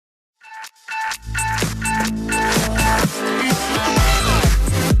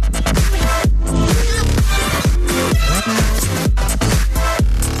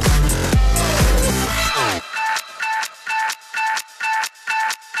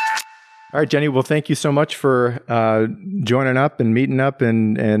All right, Jenny. Well, thank you so much for joining up and meeting up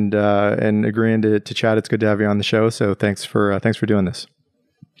and agreeing to chat. It's good to have you on the show. So thanks for doing this.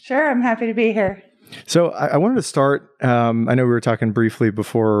 Sure, I'm happy to be here. So I wanted to start. I know we were talking briefly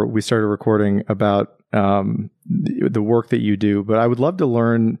before we started recording about the work that you do, but I would love to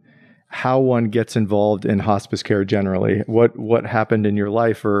learn how one gets involved in hospice care generally. What happened in your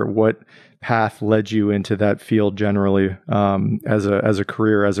life, or what path led you into that field generally, as a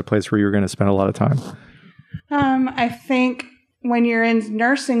career, as a place where you're going to spend a lot of time? I think when you're in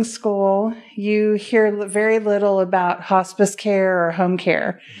nursing school, you hear very little about hospice care or home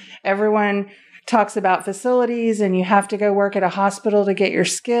care. Everyone talks about facilities, and you have to go work at a hospital to get your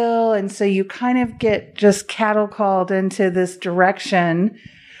skill. And so you kind of get just cattle called into this direction.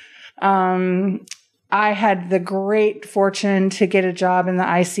 I had the great fortune to get a job in the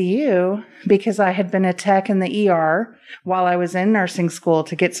ICU because I had been a tech in the ER while I was in nursing school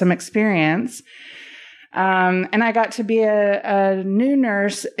to get some experience. And I got to be a new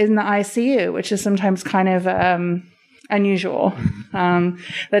nurse in the ICU, which is sometimes kind of unusual.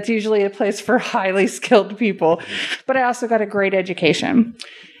 That's usually a place for highly skilled people. But I also got a great education.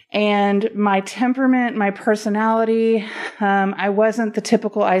 And my temperament, my personality, I wasn't the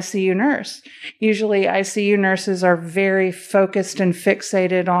typical ICU nurse. Usually ICU nurses are very focused and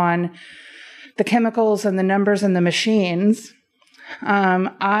fixated on the chemicals and the numbers and the machines.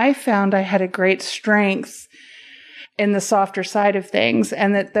 I found I had a great strength in the softer side of things,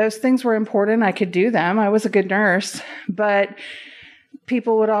 and that those things were important. I could do them. I was a good nurse, but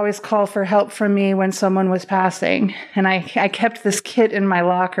people would always call for help from me when someone was passing. And I kept this kit in my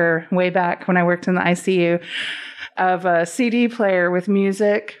locker way back when I worked in the ICU of a CD player with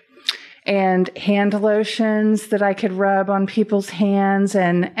music and hand lotions that I could rub on people's hands.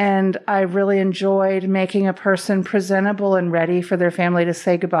 And I really enjoyed making a person presentable and ready for their family to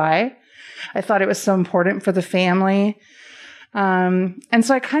say goodbye. I thought it was so important for the family. And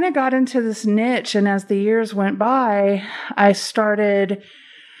so I kind of got into this niche, and as the years went by, I started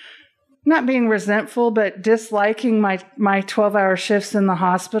not being resentful, but disliking my 12-hour shifts in the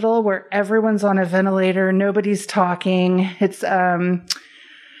hospital where everyone's on a ventilator, nobody's talking. It's a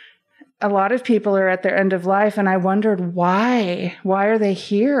lot of people are at their end of life, and I wondered why. Why are they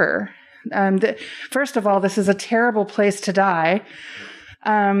here? First of all, this is a terrible place to die.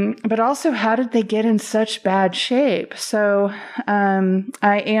 But also, how did they get in such bad shape? So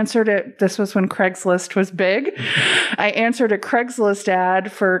I answered it. This was when Craigslist was big. I answered a Craigslist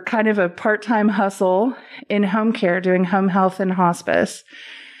ad for kind of a part-time hustle in home care, doing home health and hospice.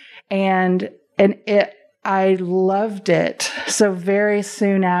 And I loved it. So very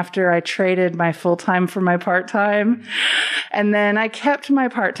soon after, I traded my full-time for my part-time. And then I kept my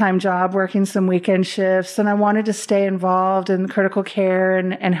part-time job working some weekend shifts, and I wanted to stay involved in critical care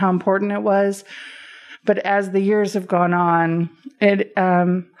and how important it was. But as the years have gone on,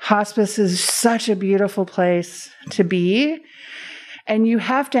 hospice is such a beautiful place to be. And you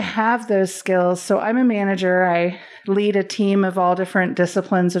have to have those skills. So I'm a manager. I lead a team of all different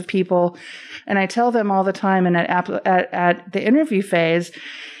disciplines of people. And I tell them all the time, and at the interview phase,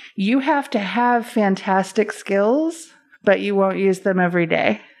 you have to have fantastic skills, but you won't use them every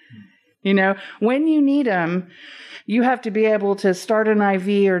day. You know, when you need them, you have to be able to start an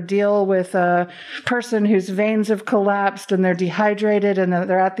IV or deal with a person whose veins have collapsed and they're dehydrated and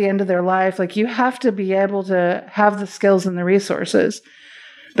they're at the end of their life. Like, you have to be able to have the skills and the resources.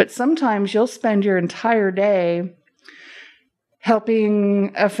 But sometimes you'll spend your entire day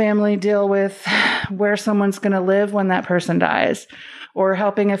helping a family deal with where someone's going to live when that person dies, or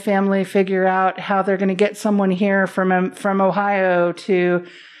helping a family figure out how they're going to get someone here from Ohio to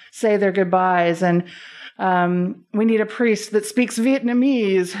say their goodbyes. And we need a priest that speaks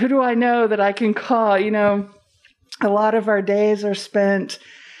Vietnamese. Who do I know that I can call? You know, a lot of our days are spent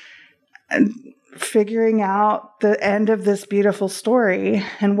figuring out the end of this beautiful story.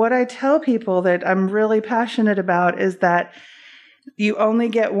 And what I tell people that I'm really passionate about is that you only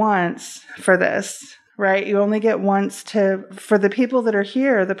get once for this, right? You only get once for the people that are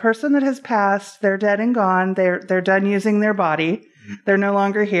here. The person that has passed, they're dead and gone. They're done using their body. They're no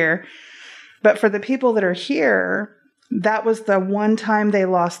longer here. But for the people that are here, that was the one time they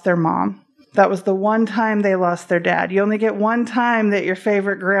lost their mom. That was the one time they lost their dad. You only get one time that your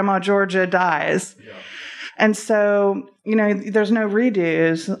favorite Grandma Georgia dies. Yeah. And so, you know, there's no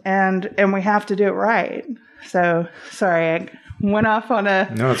redos, and we have to do it right. So, sorry, I went off on a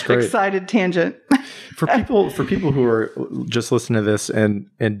excited tangent. For people who are just listening to this and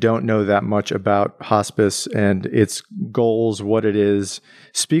don't know that much about hospice and its goals, what it is,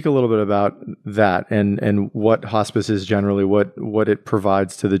 speak a little bit about that and what hospice is generally, what it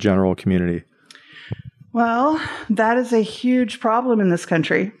provides to the general community. Well, that is a huge problem in this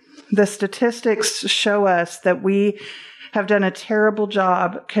country. The statistics show us that we have done a terrible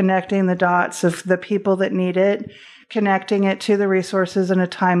job connecting the dots of the people that need it, connecting it to the resources in a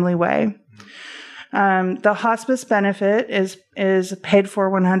timely way. The hospice benefit is paid for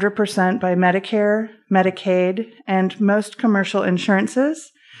 100% by Medicare, Medicaid, and most commercial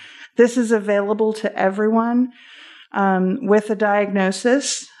insurances. This is available to everyone with a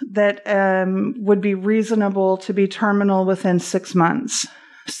diagnosis that would be reasonable to be terminal within 6 months.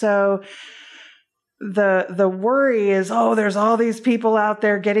 So the worry is, there's all these people out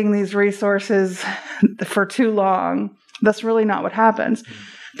there getting these resources for too long. That's really not what happens.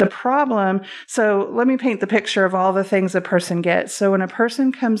 The problem, so let me paint the picture of all the things a person gets. So when a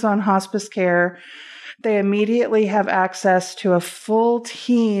person comes on hospice care, they immediately have access to a full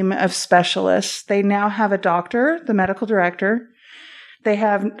team of specialists. They now have a doctor, the medical director. They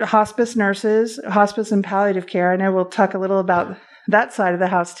have hospice nurses, hospice and palliative care. I know we'll talk a little about that side of the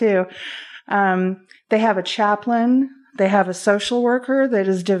house too. They have a chaplain. They have a social worker that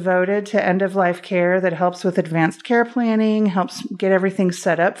is devoted to end-of-life care that helps with advanced care planning, helps get everything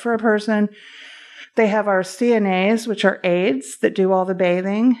set up for a person. They have our CNAs, which are aides that do all the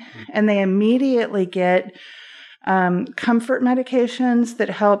bathing, and they immediately get comfort medications that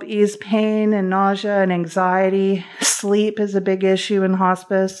help ease pain and nausea and anxiety. Sleep is a big issue in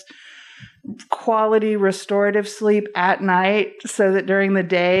hospice. Quality restorative sleep at night so that during the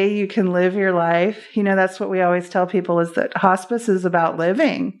day you can live your life. That's what we always tell people, is that hospice is about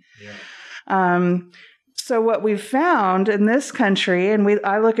living. Yeah. So what we've found in this country, and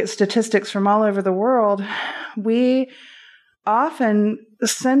I look at statistics from all over the world, we often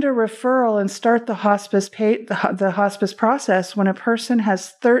send a referral and start the hospice process when a person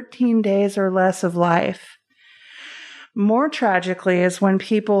has 13 days or less of life. More tragically is when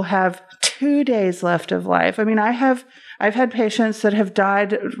people have 2 days left of life. I mean, I've had patients that have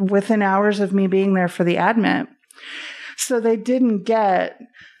died within hours of me being there for the admit. So they didn't get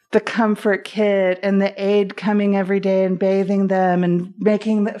the comfort kit and the aide coming every day and bathing them and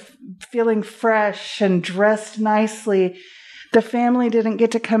feeling fresh and dressed nicely. The family didn't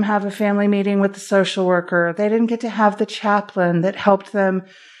get to come have a family meeting with the social worker. They didn't get to have the chaplain that helped them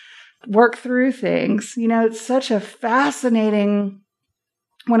work through things. It's such a fascinating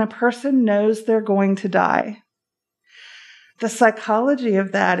when a person knows they're going to die. The psychology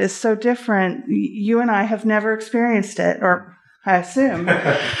of that is so different. You and I have never experienced it, or I assume.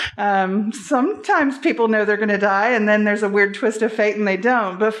 Sometimes people know they're going to die, and then there's a weird twist of fate and they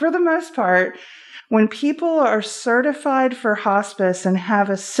don't. But for the most part, when people are certified for hospice and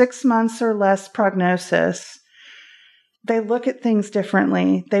have a 6 months or less prognosis, they look at things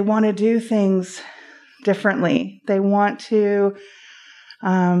differently. They want to do things differently. They want to,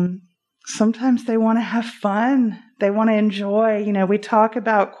 sometimes they want to have fun. They want to enjoy. We talk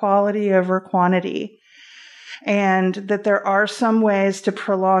about quality over quantity, and that there are some ways to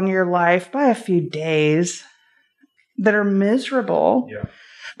prolong your life by a few days that are miserable. Yeah.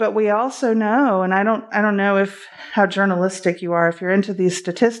 But we also know, and I don't know how journalistic you are, if you're into these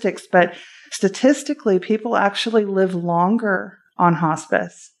statistics, but statistically, people actually live longer on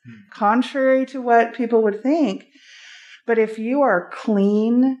hospice, contrary to what people would think. But if you are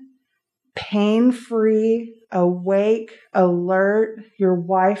clean, pain-free, awake, alert, your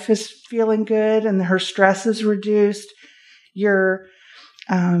wife is feeling good and her stress is reduced, your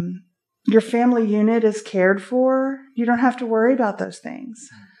family unit is cared for, you don't have to worry about those things.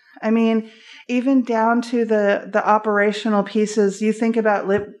 I mean, even down to the operational pieces, you think about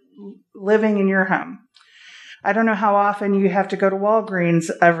living in your home. I don't know how often you have to go to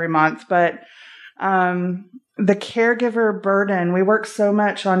Walgreens every month, but the caregiver burden, we work so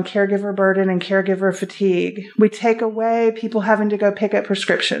much on caregiver burden and caregiver fatigue. We take away people having to go pick up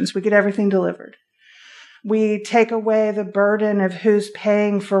prescriptions. We get everything delivered. We take away the burden of who's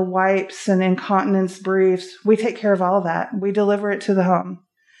paying for wipes and incontinence briefs. We take care of all that. We deliver it to the home.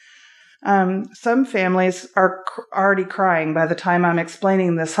 Some families are already crying by the time I'm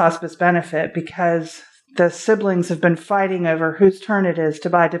explaining this hospice benefit, because the siblings have been fighting over whose turn it is to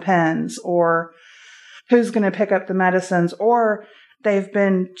buy Depends, or who's going to pick up the medicines, or they've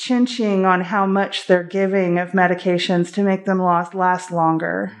been chinching on how much they're giving of medications to make them last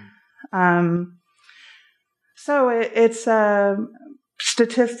longer. So it's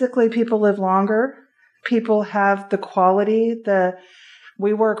statistically, people live longer. people have the quality.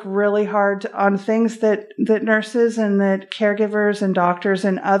 We work really hard on things that nurses and that caregivers and doctors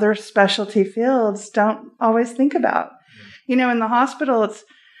and other specialty fields don't always think about. In the hospital, it's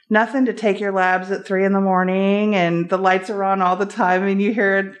nothing to take your labs at 3 a.m. and the lights are on all the time and you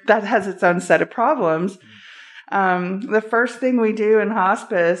hear it. That has its own set of problems. The first thing we do in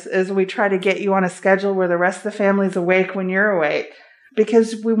hospice is we try to get you on a schedule where the rest of the family's awake when you're awake,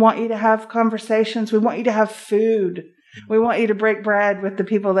 because we want you to have conversations. We want you to have food. We want you to break bread with the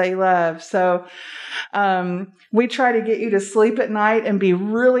people that you love. So we try to get you to sleep at night and be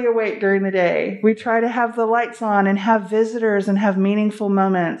really awake during the day. We try to have the lights on and have visitors and have meaningful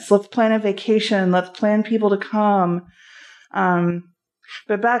moments. Let's plan a vacation. Let's plan people to come.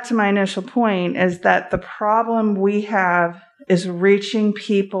 But back to my initial point is that the problem we have is reaching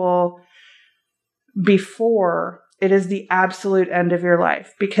people before it is the absolute end of your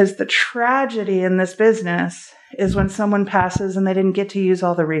life. Because the tragedy in this business is when someone passes and they didn't get to use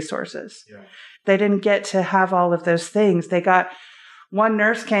all the resources. Yeah. They didn't get to have all of those things. One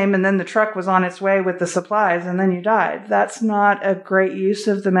nurse came and then the truck was on its way with the supplies and then you died. That's not a great use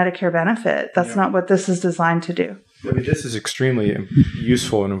of the Medicare benefit. That's not what this is designed to do. I mean, this is extremely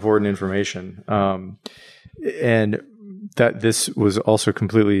useful and important information. And that this was also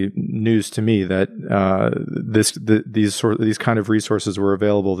completely news to me that these kind of resources were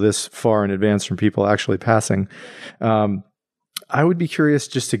available this far in advance from people actually passing. I would be curious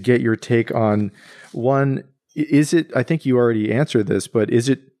just to get your take on one. Is it? I think you already answered this, but is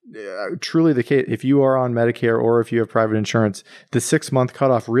it truly the case if you are on Medicare or if you have private insurance, the 6-month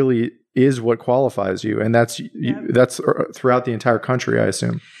cutoff really is what qualifies you, and that's throughout the entire country, I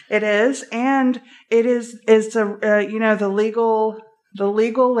assume. It is, and it is the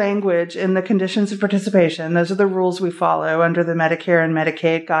legal language in the conditions of participation. Those are the rules we follow under the Medicare and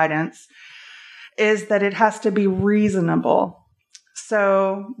Medicaid guidance. Is that it has to be reasonable.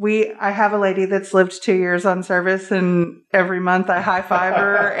 So I have a lady that's lived 2 years on service, and every month I high five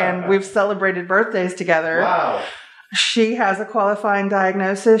her, and we've celebrated birthdays together. Wow. She has a qualifying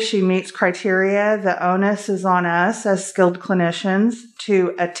diagnosis. She meets criteria. The onus is on us as skilled clinicians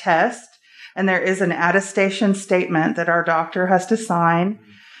to attest. And there is an attestation statement that our doctor has to sign.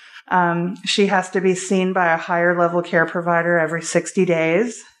 She has to be seen by a higher level care provider every 60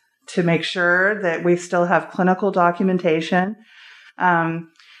 days to make sure that we still have clinical documentation. And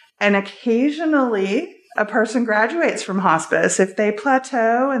occasionally a person graduates from hospice. If they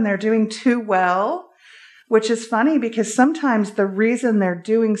plateau and they're doing too well, which is funny because sometimes the reason they're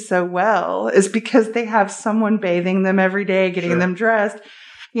doing so well is because they have someone bathing them every day, getting them dressed.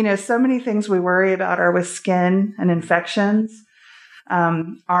 So many things we worry about are with skin and infections.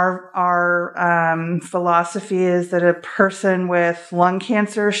 Our philosophy is that a person with lung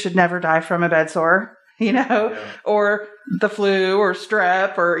cancer should never die from a bed sore, or the flu or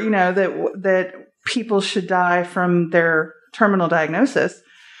strep, or, that people should die from their terminal diagnosis.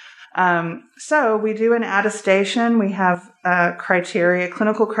 So we do an attestation. We have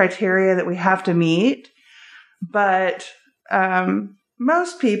clinical criteria that we have to meet. But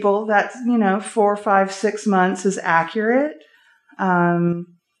most people, that's 4, 5, 6 months is accurate.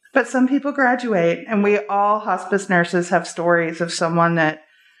 But some people graduate, and we all hospice nurses have stories of someone that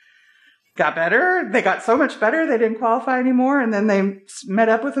got better. They got so much better they didn't qualify anymore, and then they met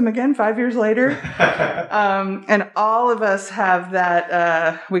up with them again 5 years later. And all of us have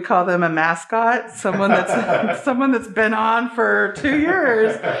that. We call them a mascot, someone that's been on for 2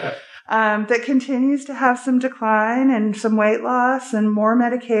 years, that continues to have some decline and some weight loss and more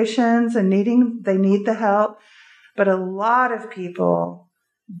medications, and they need the help. But a lot of people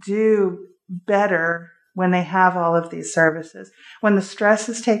do better when they have all of these services, when the stress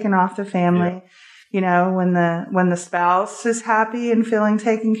is taken off the family, when the spouse is happy and feeling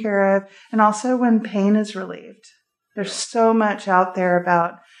taken care of, and also when pain is relieved. There's so much out there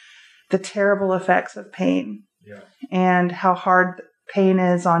about the terrible effects of pain and how hard pain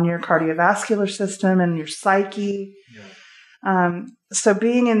is on your cardiovascular system and your psyche. So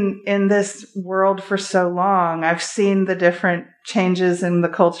being in this world for so long, I've seen the different changes in the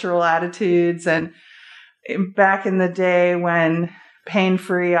cultural attitudes. And back in the day when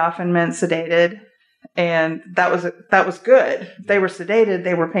pain-free often meant sedated, and that was good. They were sedated,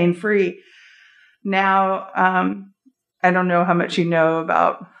 they were pain-free. Now, I don't know how much you know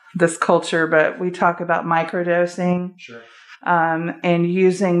about this culture, but we talk about microdosing. Sure. And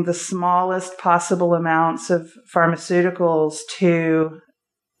using the smallest possible amounts of pharmaceuticals to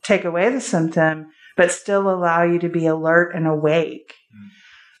take away the symptom, but still allow you to be alert and awake.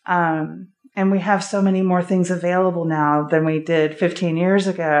 And we have so many more things available now than we did 15 years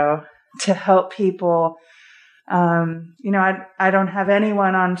ago to help people. I don't have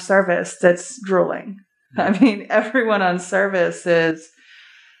anyone on service that's drooling. I mean, everyone on service is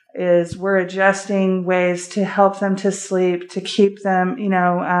we're adjusting ways to help them to sleep, to keep them,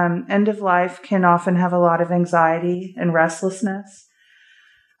 end of life can often have a lot of anxiety and restlessness.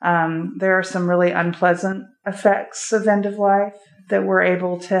 There are some really unpleasant effects of end of life that we're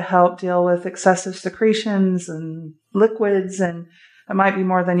able to help deal with excessive secretions and liquids, and it might be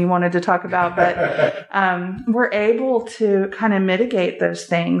more than you wanted to talk about, but we're able to kind of mitigate those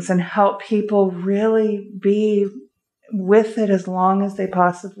things and help people really be with it as long as they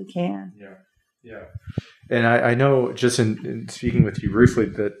possibly can. Yeah. And I know, just in speaking with you briefly,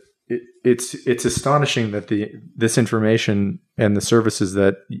 that it's astonishing that this information and the services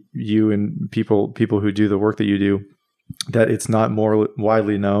that you and people who do the work that you do, that it's not more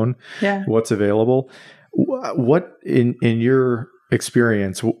widely known. What's available. What in your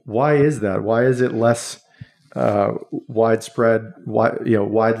experience, why is that? Why is it less widespread,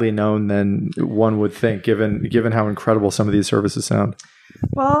 widely known than one would think, given how incredible some of these services sound?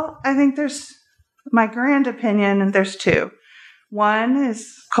 Well, I think there's my grand opinion, and there's two. One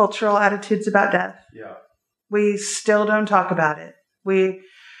is cultural attitudes about death. Yeah. We still don't talk about it.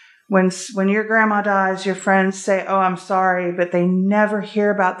 When your grandma dies, your friends say, "Oh, I'm sorry," but they never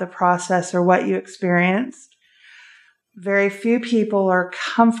hear about the process or what you experienced. Very few people are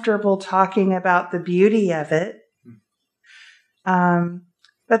comfortable talking about the beauty of it.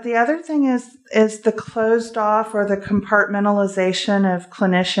 But the other thing is the closed off or the compartmentalization of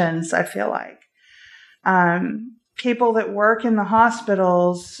clinicians, I feel like. People that work in the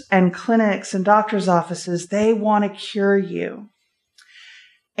hospitals and clinics and doctors' offices, they want to cure you.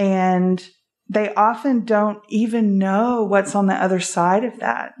 And they often don't even know what's on the other side of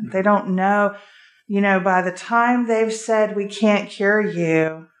that. They don't know. By the time they've said we can't cure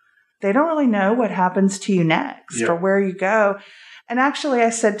you, they don't really know what happens to you next or where you go. And actually,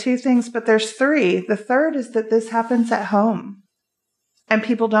 I said two things, but there's three. The third is that this happens at home. And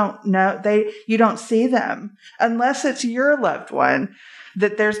people don't know, you don't see them unless it's your loved one,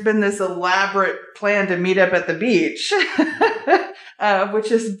 that there's been this elaborate plan to meet up at the beach,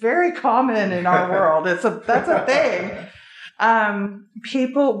 which is very common in our world. That's a thing.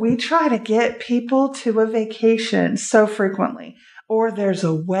 We try to get people to a vacation so frequently, or there's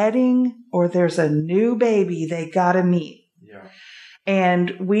a wedding, or there's a new baby they got to meet. Yeah.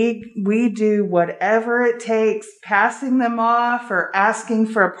 And we do whatever it takes, passing them off or asking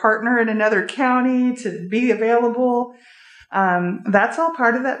for a partner in another county to be available. That's all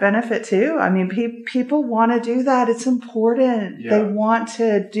part of that benefit too. I mean, people want to do that. It's important. Yeah. They want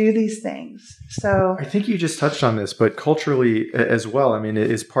to do these things. So I think you just touched on this, but culturally as well. I mean, it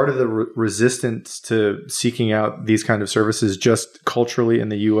is part of the resistance to seeking out these kind of services, just culturally in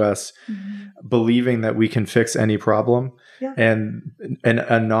the U.S., believing that we can fix any problem. Yeah. And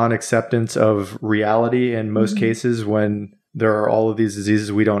a non-acceptance of reality in most cases when there are all of these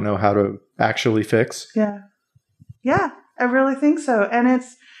diseases we don't know how to actually fix. Yeah. Yeah, I really think so. And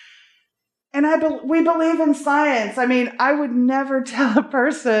we believe in science. I mean, I would never tell a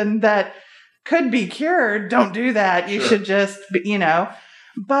person that could be cured, don't do that. You should just,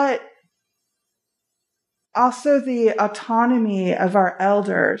 but also the autonomy of our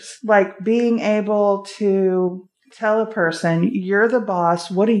elders, like being able to tell a person, you're the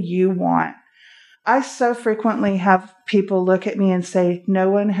boss. What do you want? I so frequently have people look at me and say, no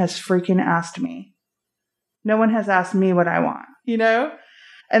one has freaking asked me. No one has asked me what I want,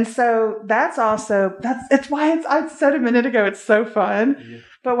 And so it's why I said a minute ago, it's so fun. Yeah.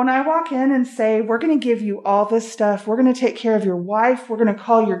 But when I walk in and say, we're going to give you all this stuff, we're going to take care of your wife, we're going to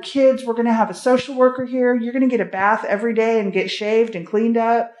call your kids, we're going to have a social worker here, you're going to get a bath every day and get shaved and cleaned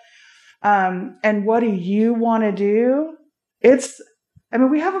up. And what do you want to do?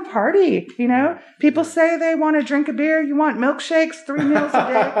 We have a party, People say they want to drink a beer. You want milkshakes 3 meals a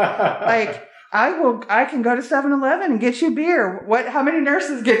day? I can go to 7-Eleven and get you beer. How many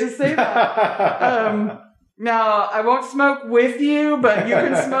nurses get to say that? Now, I won't smoke with you, but you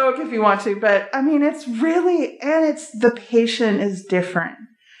can smoke if you want to. But the patient is different.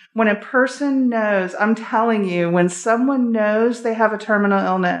 When a person knows, I'm telling you, when someone knows they have a terminal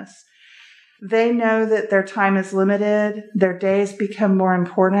illness, they know that their time is limited. Their days become more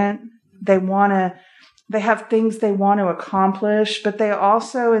important. They have things they want to accomplish, but they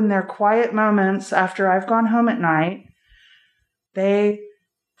also, in their quiet moments after I've gone home at night, they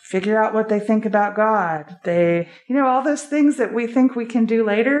figure out what they think about God. They, all those things that we think we can do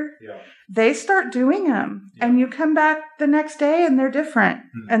later, they start doing them. Yeah. And you come back the next day and they're different.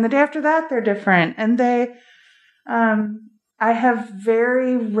 Mm-hmm. And the day after that, they're different. And I have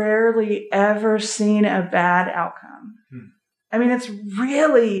very rarely ever seen a bad outcome. I mean, it's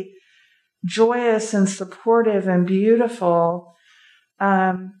really joyous and supportive and beautiful.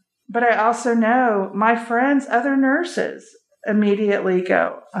 But I also know my friends, other nurses, immediately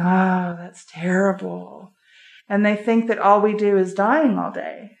go, oh, that's terrible. And they think that all we do is dying all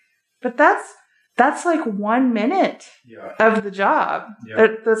day. But that's like 1 minute of the job.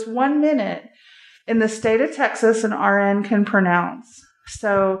 That's 1 minute. In the state of Texas, an RN can pronounce,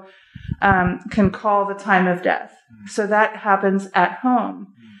 so can call the time of death. So that happens at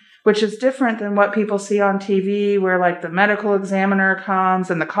home, which is different than what people see on TV, where like the medical examiner comes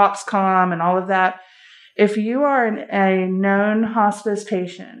and the cops come and all of that. If you are a known hospice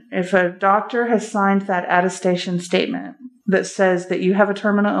patient, if a doctor has signed that attestation statement that says that you have a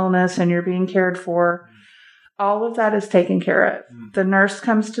terminal illness and you're being cared for, all of that is taken care of. The nurse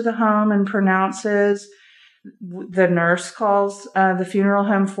comes to the home and pronounces. The nurse calls the funeral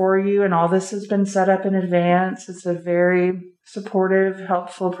home for you, and all this has been set up in advance. It's a very supportive,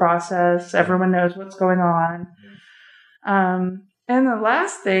 helpful process. Everyone knows what's going on. And the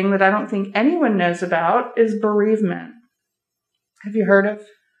last thing that I don't think anyone knows about is bereavement. Have you heard of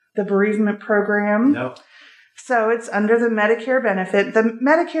the bereavement program? No. So it's under the Medicare benefit. The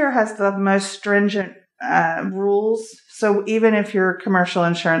Medicare has the most stringent rules. So even if you're commercial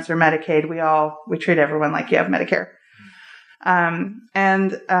insurance or Medicaid, we treat everyone like you have Medicare.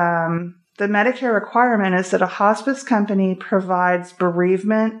 The Medicare requirement is that a hospice company provides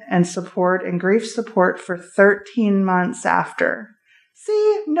bereavement and support and grief support for 13 months after.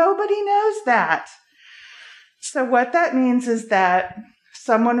 See, nobody knows that. So what that means is that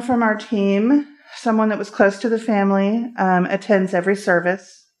someone from our team, someone that was close to the family, attends every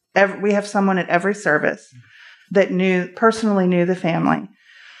service. We have someone at every service that personally knew the family.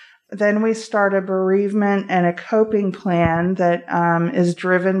 Then we start a bereavement and a coping plan that is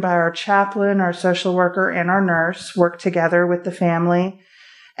driven by our chaplain, our social worker, and our nurse, work together with the family.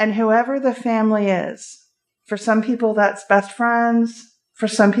 And whoever the family is, for some people that's best friends, for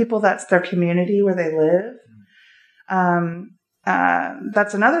some people that's their community where they live.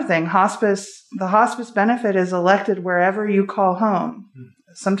 That's another thing. The hospice benefit is elected wherever you call home.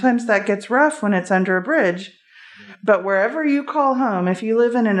 Sometimes that gets rough when it's under a bridge, but wherever you call home, if you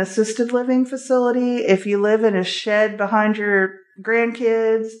live in an assisted living facility, if you live in a shed behind your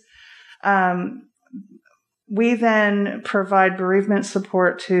grandkids, we then provide bereavement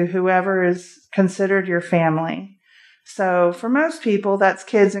support to whoever is considered your family. So for most people, that's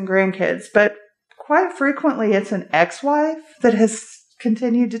kids and grandkids, but quite frequently it's an ex-wife that has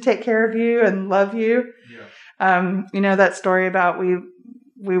continued to take care of you and love you. You know that story about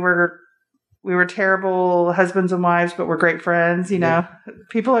we were terrible husbands and wives, but we're great friends. You know,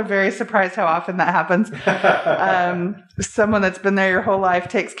 people are very surprised how often that happens. Someone that's been there your whole life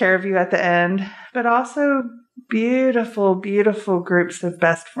takes care of you at the end, but also beautiful, beautiful groups of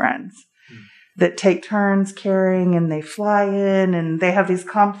best friends that take turns caring, and they fly in, and they have these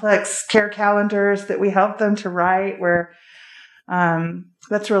complex care calendars that we help them to write, where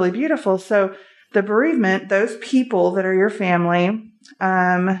that's really beautiful. So the bereavement, those people that are your family,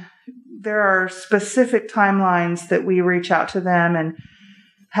 there are specific timelines that we reach out to them and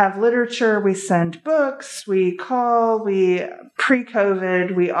have literature. We send books, we call,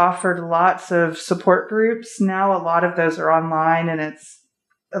 pre-COVID, we offered lots of support groups. Now a lot of those are online, and it's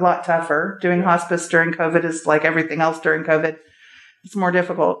a lot tougher. Doing hospice during COVID is like everything else during COVID. It's more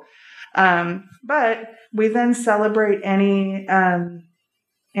difficult. But we then celebrate any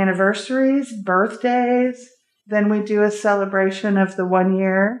anniversaries, birthdays. Then we do a celebration of the 1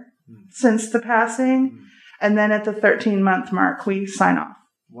 year since the passing. And then at the 13-month mark, we sign off.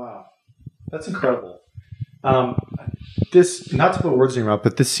 Wow. That's incredible. This, not to put words in your mouth,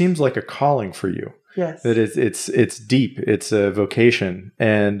 but this seems like a calling for you. Yes. That it's deep. It's a vocation.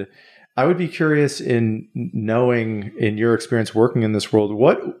 And I would be curious in knowing, in your experience working in this world,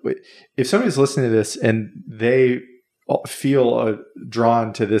 what if somebody's listening to this and they feel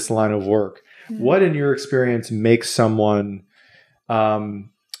drawn to this line of work, what in your experience makes someone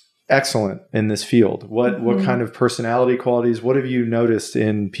excellent in this field? What kind of personality qualities, what have you noticed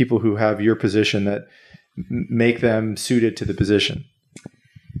in people who have your position that make them suited to the position?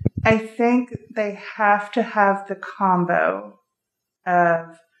 I think they have to have the combo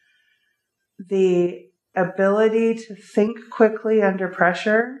of the ability to think quickly under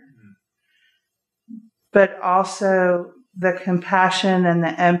pressure, but also the compassion and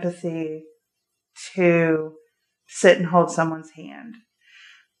the empathy to sit and hold someone's hand.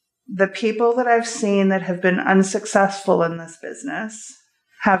 The people that I've seen that have been unsuccessful in this business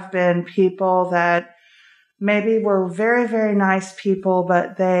have been people that maybe were very, very nice people,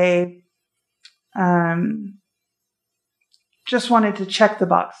 but they just wanted to check the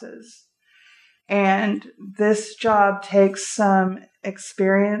boxes. And this job takes some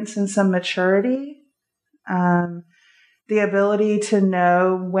experience and some maturity, the ability to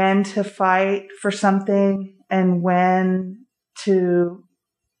know when to fight for something and when to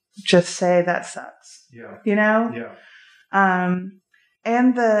just say that sucks. Yeah. You know? Yeah.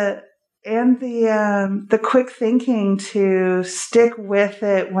 And the quick thinking to stick with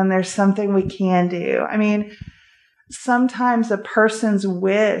it when there's something we can do. I mean, sometimes a person's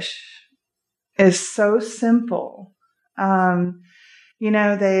wish is so simple. You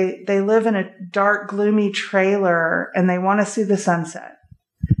know, they live in a dark, gloomy trailer and they want to see the sunset,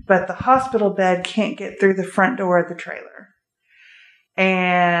 but the hospital bed can't get through the front door of the trailer.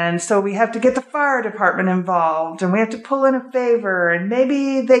 And so we have to get the fire department involved and we have to pull in a favor, and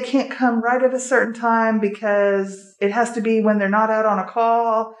maybe they can't come right at a certain time because it has to be when they're not out on a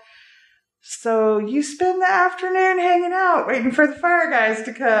call. So you spend the afternoon hanging out, waiting for the fire guys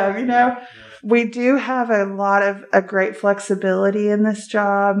to come, you know. Yeah. We do have a great flexibility in this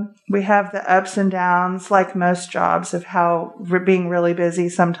job. We have the ups and downs, like most jobs, of how we're being really busy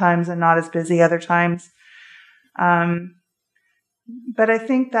sometimes and not as busy other times. But I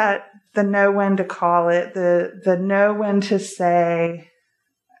think that the know when to call it, the know when to say,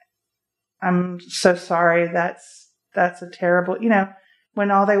 I'm so sorry, that's a terrible, you know, when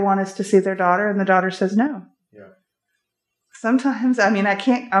all they want is to see their daughter and the daughter says no. Yeah. Sometimes, I mean, I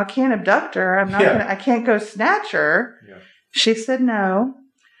can't abduct her. I can't go snatch her. Yeah. She said no.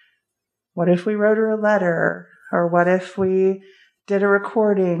 What if we wrote her a letter? Or what if we did a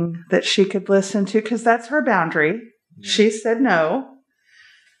recording that she could listen to? Because that's her boundary. Yeah. She said no.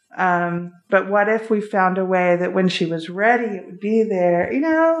 But what if we found a way that when she was ready, it would be there? You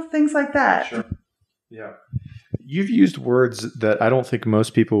know, things like that. Sure. Yeah. You've used words that I don't think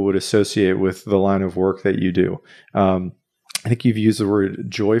most people would associate with the line of work that you do. I think you've used the word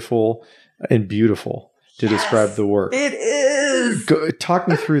joyful and beautiful to describe the work. It is. Talk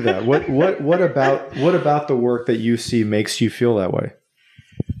me through that. What about the work that you see makes you feel that way?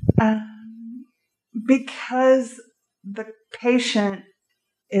 Because the patient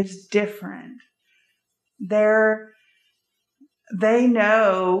is different. They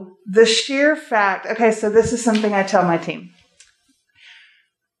know the sheer fact. Okay, so this is something I tell my team.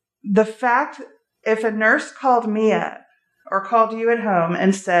 The fact, if a nurse called me up or called you at home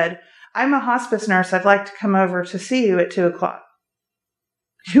and said, I'm a hospice nurse, I'd like to come over to see you at 2:00.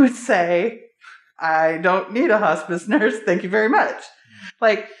 You would say, I don't need a hospice nurse. Thank you very much.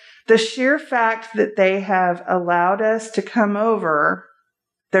 Like, the sheer fact that they have allowed us to come over,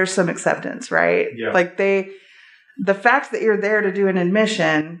 there's some acceptance, right? Yeah. Like the fact that you're there to do an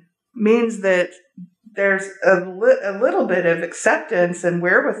admission means that there's a little bit of acceptance and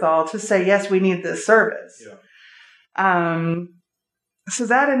wherewithal to say, yes, we need this service. Yeah. So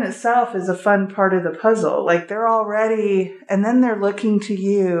that in itself is a fun part of the puzzle. Like, they're already, and then they're looking to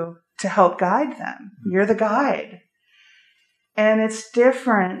you to help guide them. You're the guide. And it's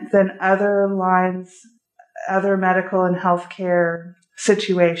different than other lines, other medical and healthcare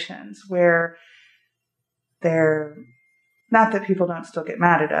situations where they're, not that people don't still get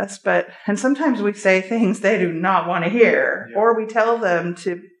mad at us, and sometimes we say things they do not want to hear, yeah. Or we tell them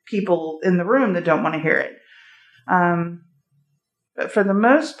to people in the room that don't want to hear it. But for the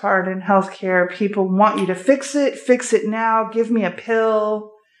most part in healthcare, people want you to fix it now, give me a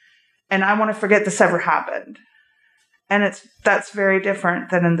pill, and I want to forget this ever happened. And that's very different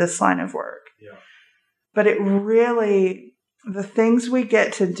than in this line of work. Yeah. But it really, the things we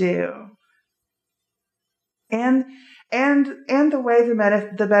get to do, and the way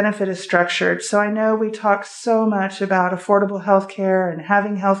the benefit is structured. So I know we talk so much about affordable healthcare and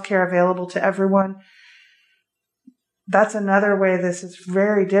having healthcare available to everyone. That's another way this is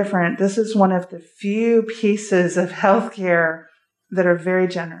very different. This is one of the few pieces of healthcare that are very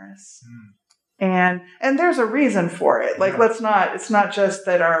generous. And there's a reason for it. Like, yeah. It's not just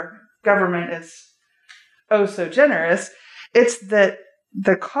that our government is so generous. It's that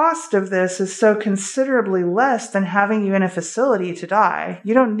the cost of this is so considerably less than having you in a facility to die.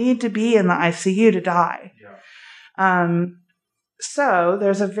 You don't need to be in the ICU to die. Yeah. So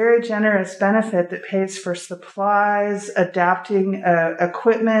there's a very generous benefit that pays for supplies, adapting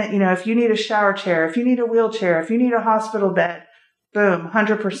equipment. You know, if you need a shower chair, if you need a wheelchair, if you need a hospital bed, boom,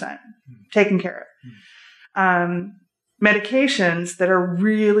 100% taken care of. Medications that are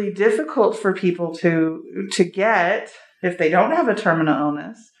really difficult for people to get if they don't have a terminal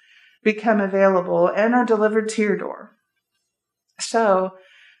illness become available and are delivered to your door. So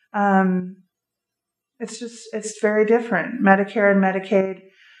It's very different. Medicare and Medicaid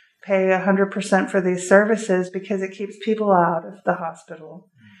pay 100% for these services because it keeps people out of the hospital.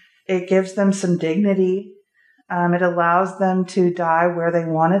 It gives them some dignity. It allows them to die where they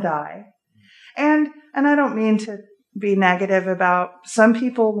want to die. And I don't mean to be negative about, some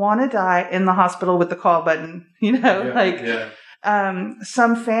people want to die in the hospital with the call button,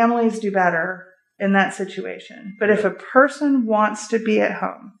 some families do better in that situation. But if a person wants to be at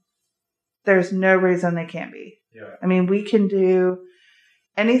home, there's no reason they can't be. Yeah. I mean, we can do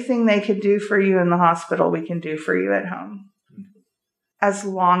anything they could do for you in the hospital, we can do for you at home. As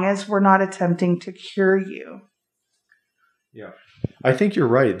long as we're not attempting to cure you. Yeah. I think you're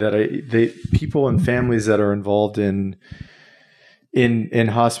right that people and families that are involved in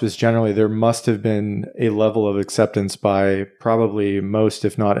hospice generally, there must have been a level of acceptance by probably most,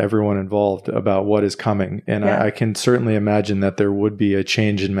 if not everyone involved, about what is coming. And I can certainly imagine that there would be a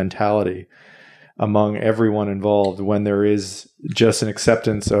change in mentality among everyone involved when there is just an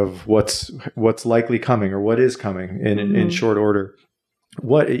acceptance of what's likely coming or what is coming in short order.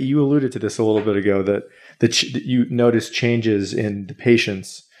 What you alluded to this a little bit ago, that you notice changes in the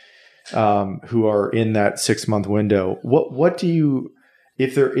patients who are in that 6-month window. What do you,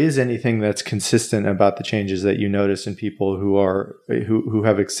 if there is anything that's consistent about the changes that you notice in people who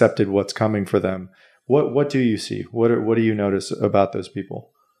have accepted what's coming for them? What do you see? What do you notice about those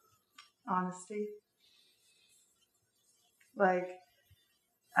people? Honesty.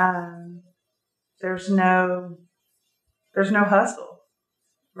 There's no hustle,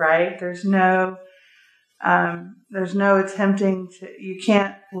 right? There's no attempting to, you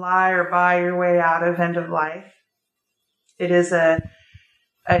can't lie or buy your way out of end of life. It's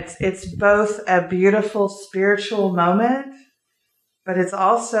both a beautiful spiritual moment, but it's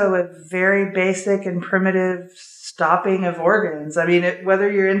also a very basic and primitive stopping of organs. I mean, whether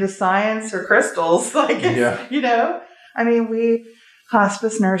you're into science or crystals, we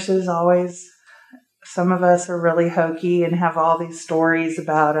hospice nurses always, some of us are really hokey and have all these stories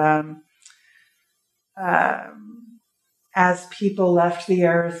about, as people left the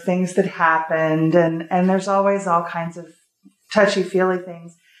earth, things that happened, and there's always all kinds of touchy-feely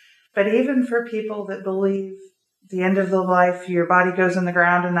things. But even for people that believe the end of the life, your body goes in the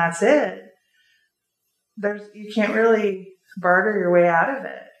ground and that's it, you can't really barter your way out of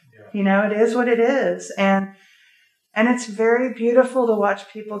it. Yeah. It is what it is. And it's very beautiful to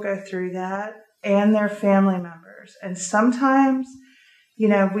watch people go through that and their family members. And sometimes,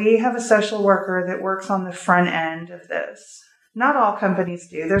 we have a social worker that works on the front end of this. Not all companies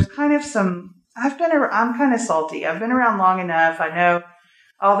do. There's kind of I'm kind of salty. I've been around long enough. I know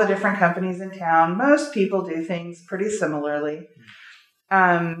all the different companies in town. Most people do things pretty similarly.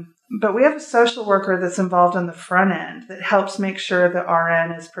 But we have a social worker that's involved on the front end that helps make sure the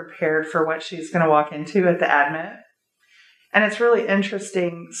RN is prepared for what she's going to walk into at the admit. And it's really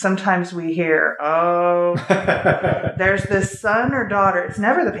interesting. Sometimes we hear, there's this son or daughter. It's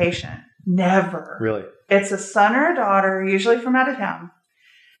never the patient. Never. Really? It's a son or a daughter, usually from out of town,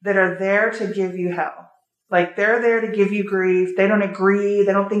 that are there to give you hell. Like, they're there to give you grief. They don't agree.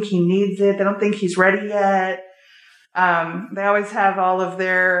 They don't think he needs it. They don't think he's ready yet. They always have all of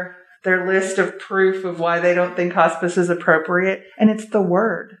their list of proof of why they don't think hospice is appropriate. And it's the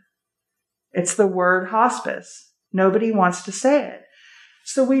word. It's the word hospice. Nobody wants to say it.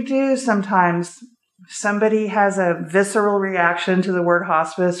 So we do sometimes, somebody has a visceral reaction to the word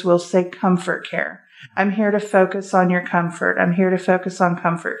hospice, we'll say comfort care. I'm here to focus on your comfort. I'm here to focus on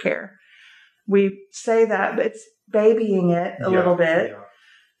comfort care. We say that, but it's babying it a little bit. Yeah.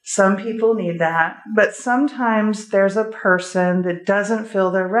 Some people need that, but sometimes there's a person that doesn't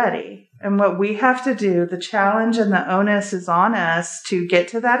feel they're ready. And what we have to do, the challenge and the onus is on us to get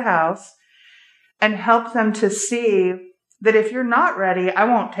to that house and help them to see that if you're not ready, I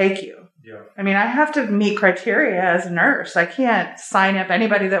won't take you. Yeah. I mean, I have to meet criteria as a nurse. I can't sign up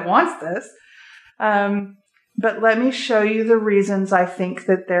anybody that wants this. But let me show you the reasons I think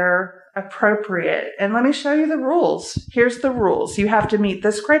that they're appropriate. And let me show you the rules. Here's the rules. You have to meet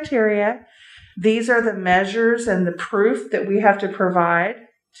this criteria. These are the measures and the proof that we have to provide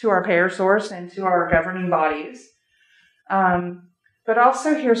to our payer source and to our governing bodies. But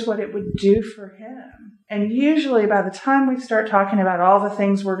also, here's what it would do for him. And usually by the time we start talking about all the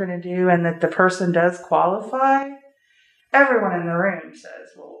things we're going to do and that the person does qualify, everyone in the room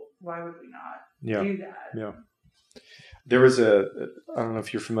says, well, why would we not do that? Yeah. There was I don't know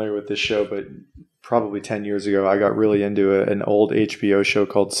if you're familiar with this show, but probably 10 years ago, I got really into an old HBO show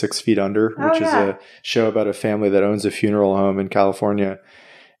called 6 Feet Under, which is a show about a family that owns a funeral home in California.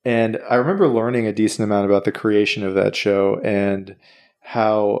 And I remember learning a decent amount about the creation of that show. And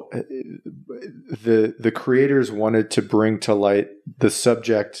how the creators wanted to bring to light the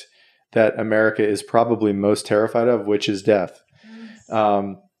subject that America is probably most terrified of, which is death.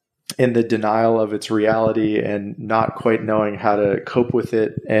 In the denial of its reality and not quite knowing how to cope with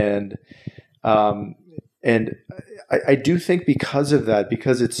it. And I do think because of that,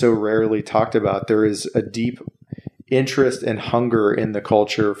 because it's so rarely talked about, there is a deep interest and hunger in the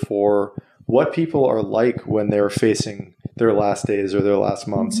culture for what people are like when they're facing their last days or their last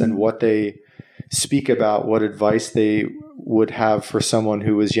months, and what they speak about, what advice they would have for someone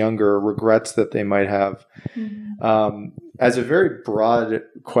who is younger, regrets that they might have. As a very broad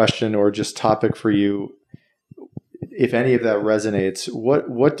question or just topic for you, if any of that resonates,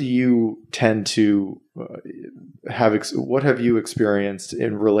 what do you tend to what have you experienced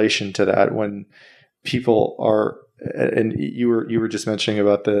in relation to that when people are, and you were just mentioning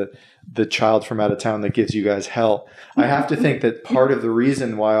about the child from out of town that gives you guys hell. I have to think that part of the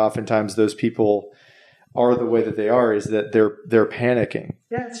reason why oftentimes those people are the way that they are is that they're panicking.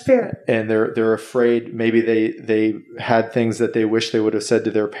 Yeah, it's fair. And they're afraid. Maybe they had things that they wish they would have said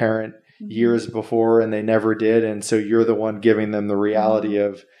to their parent years before and they never did. And so you're the one giving them the reality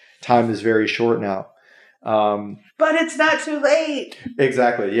of time is very short now. But it's not too late.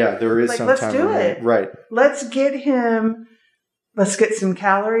 Exactly. Yeah, there is some let's time. do remaining. it. Right. Let's get some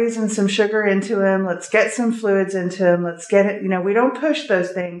calories and some sugar into him. Let's get some fluids into him. Let's get it. We don't push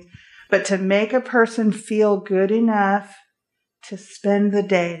those things, but to make a person feel good enough to spend the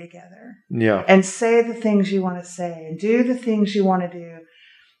day together. Yeah. And say the things you want to say and do the things you want to do.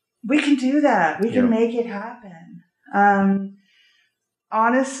 We can do that. We can make it happen.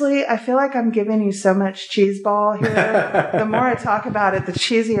 Honestly, I feel like I'm giving you so much cheese ball here. The more I talk about it, the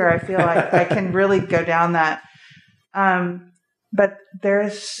cheesier I feel like I can really go down that. But there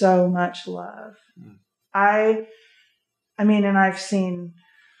is so much love. I mean, and I've seen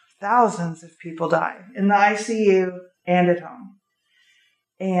thousands of people die in the ICU and at home.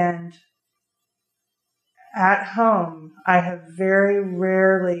 And at home, I have very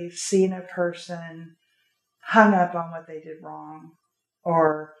rarely seen a person hung up on what they did wrong,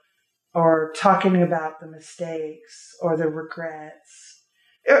 or talking about the mistakes or the regrets.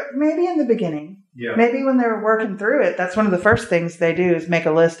 Maybe in the beginning. Yeah. Maybe when they're working through it, that's one of the first things they do is make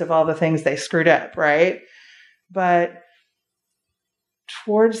a list of all the things they screwed up, right? But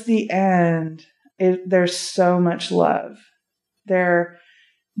towards the end, there's so much love.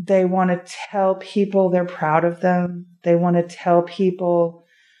 They want to tell people they're proud of them. They want to tell people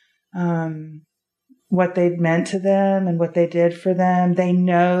what they'd meant to them and what they did for them. They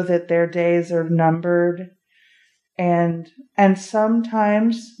know that their days are numbered. And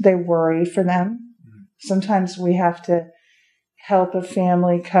sometimes they worry for them. Sometimes we have to help a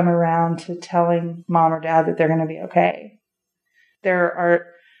family come around to telling mom or dad that they're going to be okay.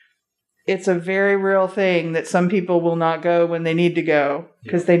 It's a very real thing that some people will not go when they need to go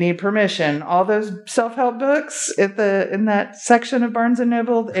because they need permission. All those self-help books in that section of Barnes &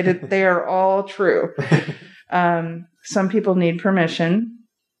 Noble, they are all true. Some people need permission,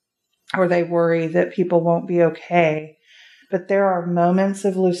 or they worry that people won't be okay. But there are moments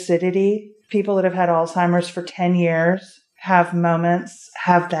of lucidity. People that have had Alzheimer's for 10 years have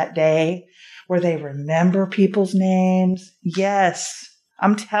that day where they remember people's names. Yes.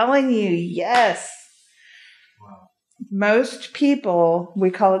 I'm telling you, yes. Wow. Most people,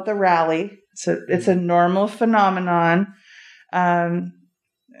 we call it the rally. It's a normal phenomenon.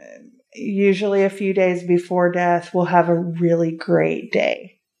 Usually a few days before death, we'll have a really great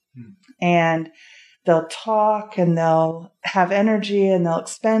day. And they'll talk and they'll have energy and they'll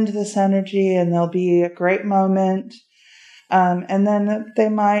expend this energy and there'll be a great moment. And then they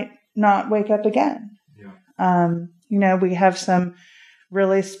might not wake up again. Yeah. We have some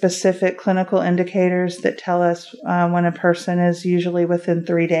really specific clinical indicators that tell us when a person is usually within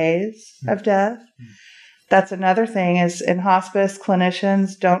 3 days of death. That's another thing is in hospice,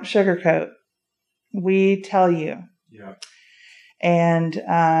 clinicians don't sugarcoat. We tell you. Yeah. And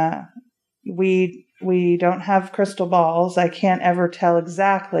we don't have crystal balls. I can't ever tell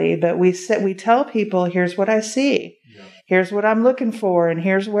exactly, but we tell people, here's what I see. Yeah. Here's what I'm looking for, and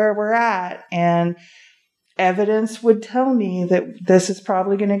here's where we're at. And evidence would tell me that this is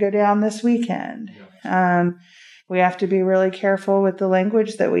probably going to go down this weekend. Yeah. We have to be really careful with the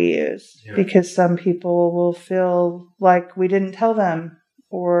language that we use because some people will feel like we didn't tell them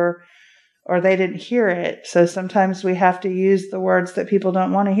or they didn't hear it. So sometimes we have to use the words that people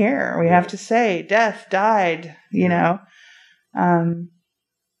don't want to hear. We have to say death, died, you know.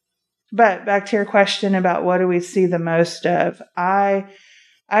 But back to your question about what do we see the most of? I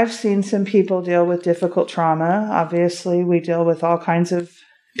I've seen some people deal with difficult trauma. Obviously, we deal with all kinds of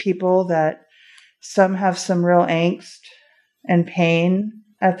people that some have some real angst and pain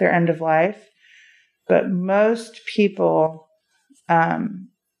at their end of life. But most people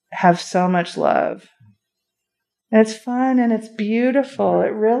have so much love. And it's fun and it's beautiful.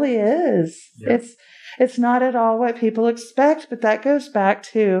 It really is. Yeah. It's not at all what people expect, but that goes back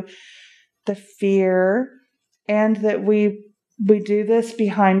to the fear and that we do this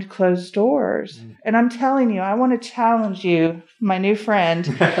behind closed doors. And I'm telling you, I want to challenge you, my new friend.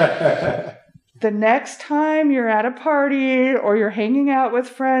 The next time you're at a party or you're hanging out with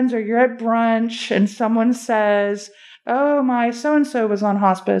friends or you're at brunch and someone says, oh, my so-and-so was on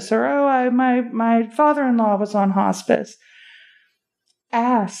hospice, or oh, my father-in-law was on hospice,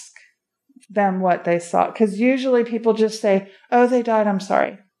 ask them what they saw. Because usually people just say, oh, they died, I'm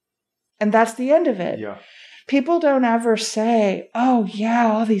sorry. And that's the end of it. Yeah. People don't ever say, oh,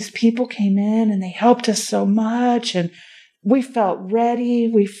 yeah, all these people came in and they helped us so much and we felt ready.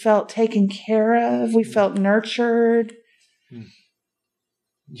 We felt taken care of. We felt nurtured.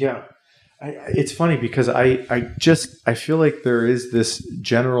 Yeah. It's funny because I feel like there is this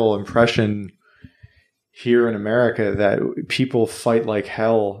general impression here in America that people fight like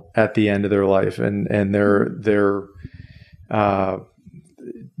hell at the end of their life and they're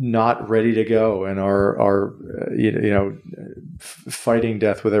not ready to go and are fighting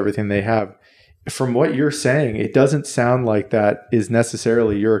death with everything they have. From what you're saying, it doesn't sound like that is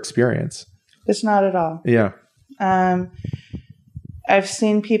necessarily your experience. It's not at all. Yeah. I've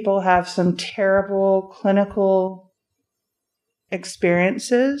seen people have some terrible clinical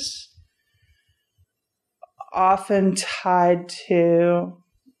experiences, often tied to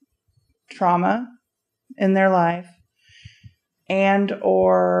trauma in their life and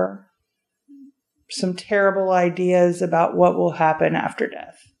or some terrible ideas about what will happen after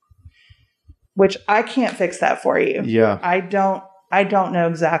death. Which I can't fix that for you. Yeah. I don't know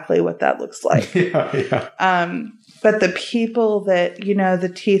exactly what that looks like. Yeah. But the people that,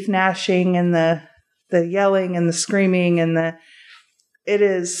 the teeth gnashing and the yelling and the screaming and it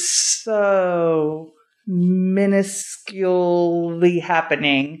is so minusculely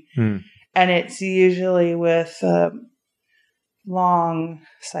happening. And it's usually with long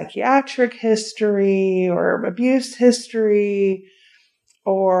psychiatric history or abuse history.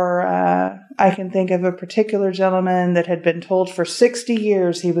 Or I can think of a particular gentleman that had been told for 60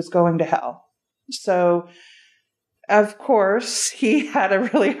 years he was going to hell. So, of course, he had a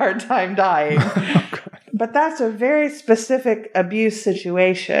really hard time dying. But that's a very specific abuse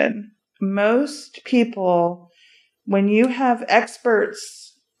situation. Most people, when you have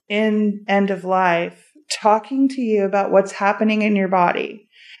experts in end of life talking to you about what's happening in your body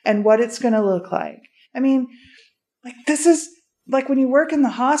and what it's going to look like. I mean, this is... like when you work in the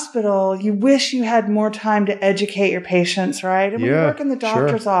hospital, you wish you had more time to educate your patients, right? And when you work in the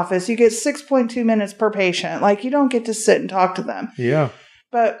doctor's office, you get 6.2 minutes per patient. You don't get to sit and talk to them. Yeah.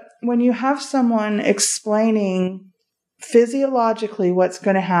 But when you have someone explaining physiologically what's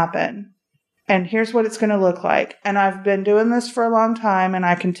going to happen, and here's what it's going to look like, and I've been doing this for a long time, and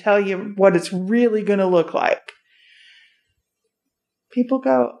I can tell you what it's really going to look like. People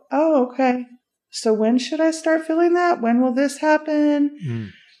go, oh, okay. So when should I start feeling that? When will this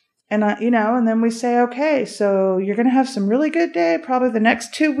happen? And, and then we say, okay, so you're going to have some really good day. Probably the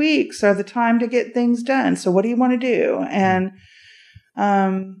next 2 weeks are the time to get things done. So what do you want to do? And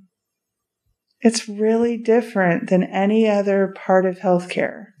it's really different than any other part of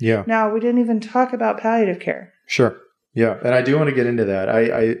healthcare. Yeah. Now, we didn't even talk about palliative care. Sure. Yeah. And I do want to get into that.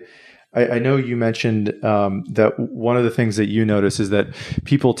 I know you mentioned that one of the things that you notice is that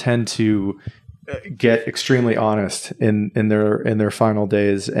people tend to get extremely honest in their final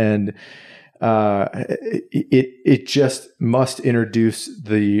days, and it just must introduce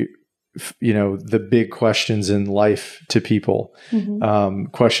the big questions in life to people,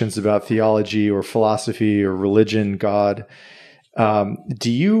 questions about theology or philosophy or religion, God.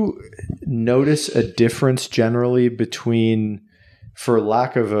 Do you notice a difference generally between, for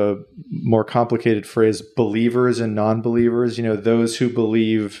lack of a more complicated phrase, believers and non-believers? Those who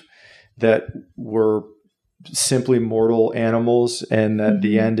believe that we're simply mortal animals and that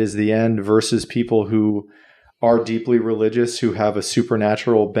the end is the end, versus people who are deeply religious, who have a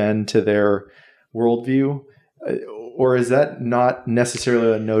supernatural bend to their worldview? Or is that not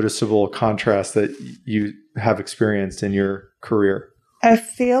necessarily a noticeable contrast that you have experienced in your career? I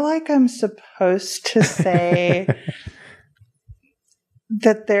feel like I'm supposed to say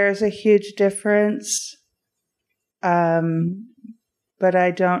that there's a huge difference. But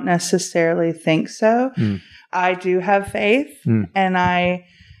I don't necessarily think so. I do have faith, and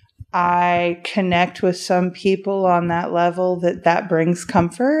I connect with some people on that level that brings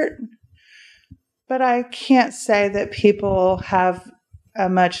comfort. But I can't say that people have a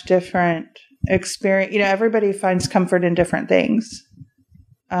much different experience. Everybody finds comfort in different things.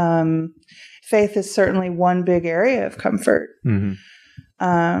 Faith is certainly one big area of comfort.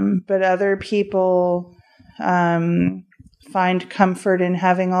 But other people find comfort in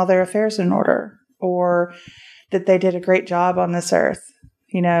having all their affairs in order, or that they did a great job on this earth.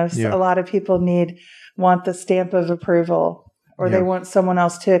 A lot of people want the stamp of approval, or they want someone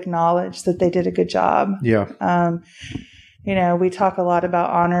else to acknowledge that they did a good job. We talk a lot about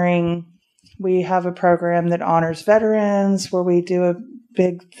honoring. We have a program that honors veterans where we do a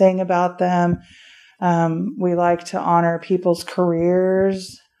big thing about them. We like to honor people's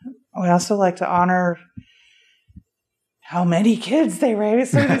careers. We also like to honor how many kids they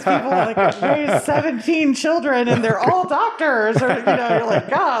raise. Some of these people raise 17 children and they're all doctors, or, you're like,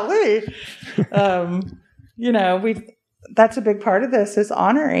 golly. That's a big part of this, is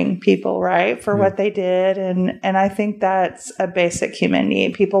honoring people, right, for what they did. And I think that's a basic human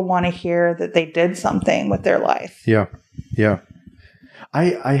need. People want to hear that they did something with their life. Yeah.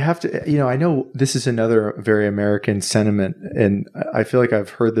 I have to, I know this is another very American sentiment, and I feel like I've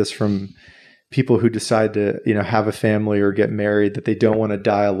heard this from people who decide to, have a family or get married, that they don't want to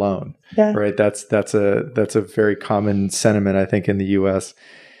die alone. Yeah. Right. That's a very common sentiment, I think, in the US.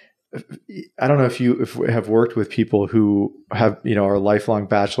 I don't know if you have worked with people who have, are lifelong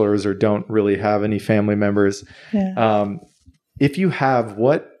bachelors or don't really have any family members. Yeah. If you have,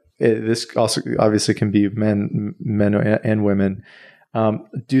 this also obviously can be men and women.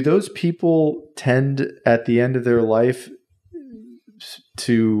 Do those people tend at the end of their life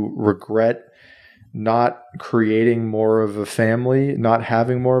to regret not creating more of a family, not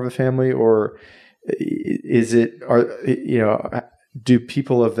having more of a family, or do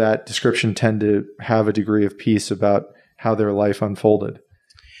people of that description tend to have a degree of peace about how their life unfolded?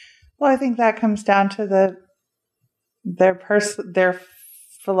 Well, I think that comes down to their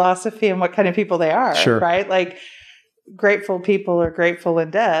philosophy and what kind of people they are, right? Like, grateful people are grateful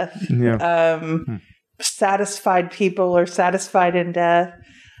in death. Yeah. Satisfied people are satisfied in death.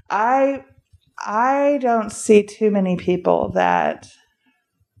 I don't see too many people that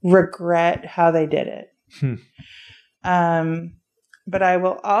regret how they did it. But I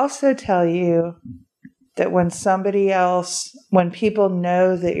will also tell you that when people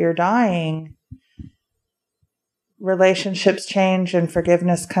know that you're dying, relationships change and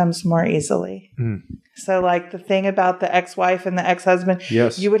forgiveness comes more easily. So, like the thing about the ex-wife and the ex-husband,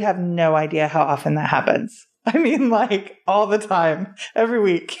 you would have no idea how often that happens. I mean, like all the time, every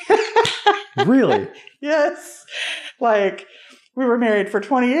week. Really? Yes. Like, we were married for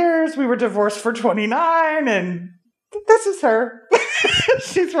 20 years. We were divorced for 29, and this is her.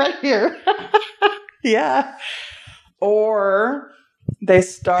 She's right here. Yeah. Or they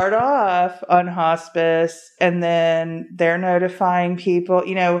start off on hospice and then they're notifying people,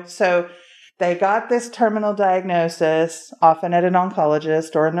 so they got this terminal diagnosis, often at an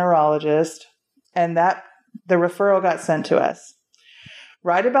oncologist or a neurologist, and that the referral got sent to us.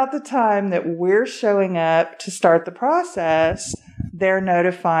 Right about the time that we're showing up to start the process, they're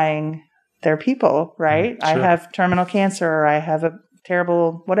notifying their people, right? Sure. I have terminal cancer, or I have a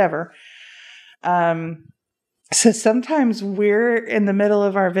terrible whatever. So sometimes we're in the middle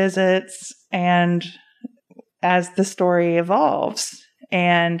of our visits, and as the story evolves,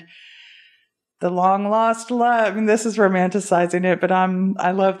 and the long lost love, and this is romanticizing it, but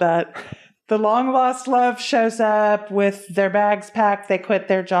I love that. The long lost love shows up with their bags packed. They quit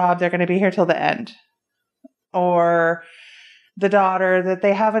their job. They're going to be here till the end. Or the daughter that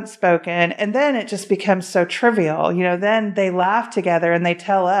they haven't spoken. And then it just becomes so trivial. Then they laugh together and they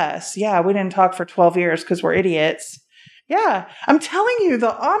tell us, yeah, we didn't talk for 12 years because we're idiots. Yeah, I'm telling you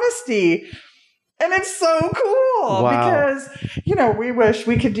the honesty. And it's so cool. Wow. Because, we wish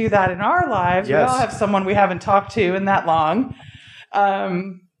we could do that in our lives. Yes. We all have someone we haven't talked to in that long.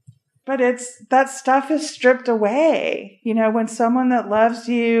 But that stuff is stripped away. When someone that loves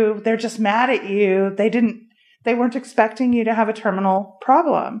you, they're just mad at you. They weren't expecting you to have a terminal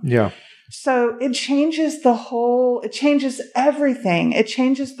problem. Yeah. So it changes it changes everything. It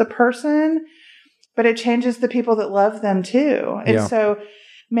changes the person, but it changes the people that love them too. And so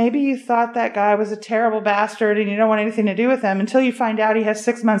maybe you thought that guy was a terrible bastard and you don't want anything to do with him until you find out he has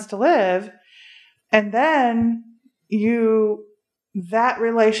 6 months to live. And then that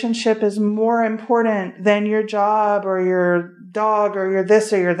relationship is more important than your job or your dog or your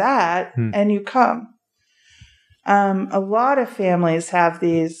this or your that. And you come. A lot of families have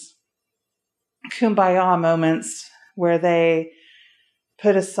these kumbaya moments where they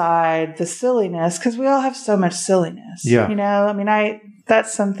put aside the silliness, because we all have so much silliness. Yeah. You know, I mean,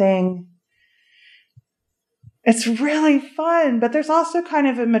 that's something, it's really fun, but there's also kind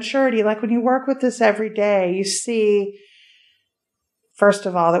of a maturity. Like when you work with this every day, you see, first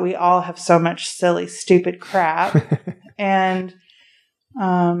of all, that we all have so much silly, stupid crap. And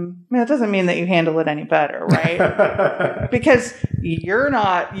it doesn't mean that you handle it any better, right? Because you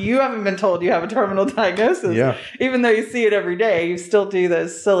haven't been told you have a terminal diagnosis. Yeah. Even though you see it every day, you still do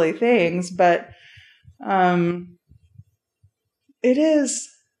those silly things. But it is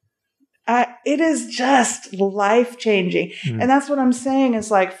just life changing. And that's what I'm saying is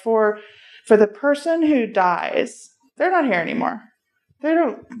like for the person who dies, they're not here anymore.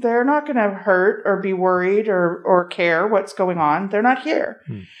 They're not going to hurt or be worried or care what's going on. They're not here.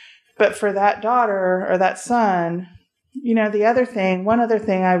 But for that daughter or that son, you know, one other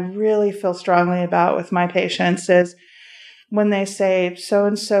thing I really feel strongly about with my patients is when they say,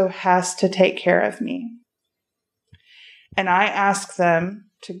 so-and-so has to take care of me. And I ask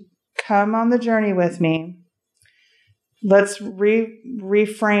them to come on the journey with me. Let's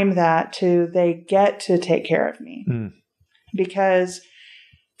reframe that to they get to take care of me. Because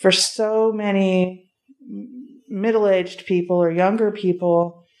for so many middle-aged people or younger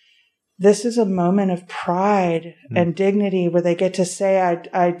people, this is a moment of pride and dignity where they get to say,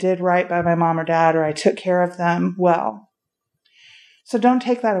 I did right by my mom or dad, or I took care of them well. So don't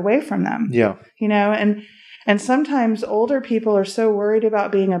take that away from them. Yeah. You know, and sometimes older people are so worried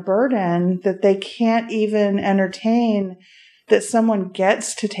about being a burden that they can't even entertain that someone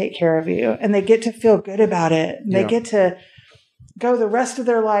gets to take care of you and they get to feel good about it. And they get to go the rest of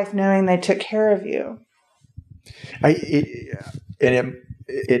their life knowing they took care of you.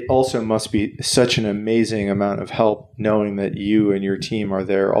 It also must be such an amazing amount of help knowing that you and your team are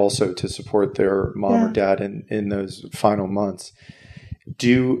there also to support their mom or dad in those final months.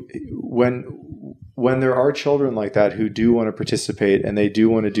 When there are children like that who do want to participate and they do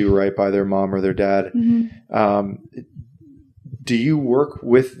want to do right by their mom or their dad, do you work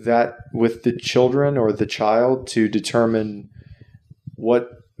with the children or the child to determine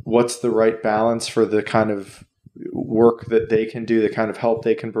what's the right balance for the kind of work that they can do, the kind of help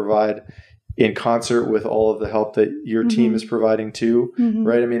they can provide in concert with all of the help that your team is providing too,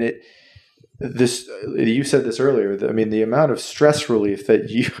 right? I mean, you said this earlier. I mean, the amount of stress relief that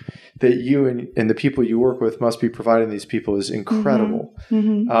you and the people you work with must be providing these people is incredible.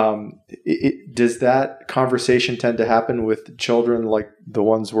 Does that conversation tend to happen with children like the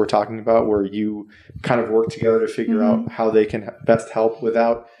ones we're talking about, where you kind of work together to figure out how they can best help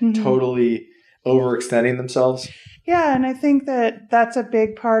without totally overextending themselves? Yeah, and I think that that's a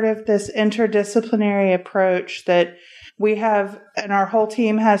big part of this interdisciplinary approach that we have, and our whole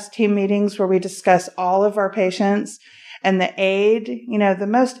team has team meetings where we discuss all of our patients. And the aide, you know, the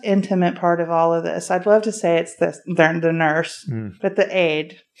most intimate part of all of this, I'd love to say it's the nurse, but the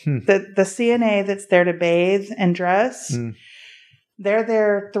aide, the CNA that's there to bathe and dress, they're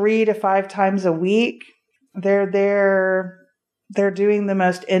there 3 to 5 times a week. They're there. They're doing the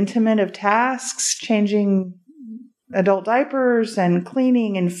most intimate of tasks, changing adult diapers and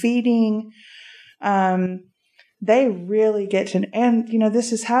cleaning and feeding. They really get to, and, you know,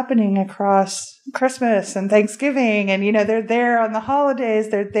 this is happening across Christmas and Thanksgiving. And, you know, they're there on the holidays.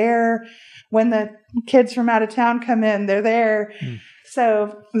 They're there when the kids from out of town come in. They're there.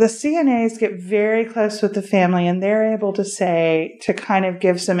 So the CNAs get very close with the family, and they're able to kind of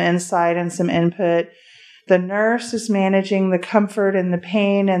give some insight and some input. The nurse is managing the comfort and the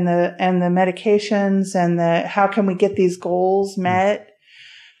pain and the medications and how can we get these goals met.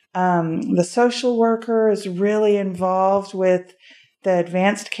 The social worker is really involved with the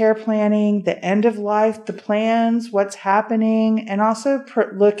advanced care planning, the end of life, the plans, what's happening, and also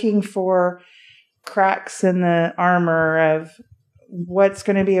looking for cracks in the armor of what's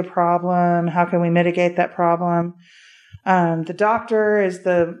going to be a problem, how can we mitigate that problem. The doctor is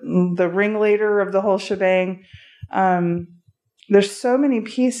the ringleader of the whole shebang. There's so many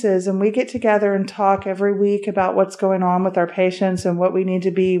pieces, and we get together and talk every week about what's going on with our patients and what we need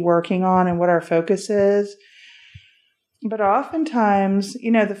to be working on and what our focus is. But oftentimes,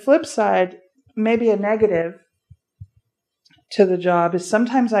 you know, the flip side, maybe a negative to the job, is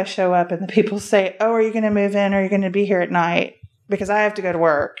sometimes I show up and the people say, "Oh, are you going to move in? Or are you going to be here at night? Because I have to go to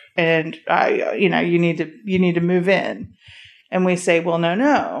work, and you need to move in." And we say, "Well,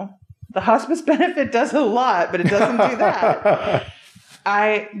 no. The hospice benefit does a lot, but it doesn't do that."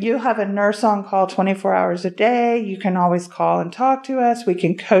 You have a nurse on call 24 hours a day. You can always call and talk to us. We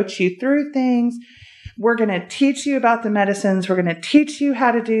can coach you through things. we're going to teach you about the medicines. We're going to teach you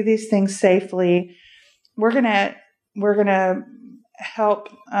how to do these things safely. We're going to help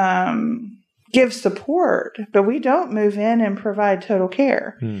give support, but we don't move in and provide total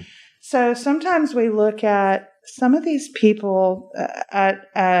care. So sometimes we look at some of these people, at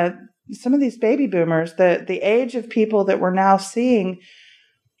some of these baby boomers, the age of people that we're now seeing,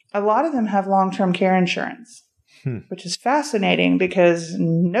 a lot of them have long-term care insurance, which is fascinating because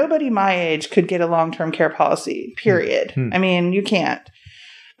nobody my age could get a long-term care policy, period. I mean, you can't.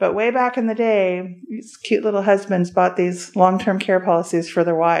 But way back in the day, these cute little husbands bought these long-term care policies for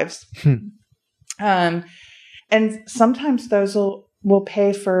their wives. And sometimes those will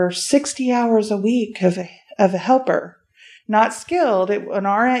pay for 60 hours a week of a helper, not skilled. An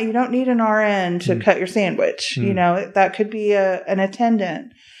RN, you don't need an RN to cut your sandwich. You know, that could be an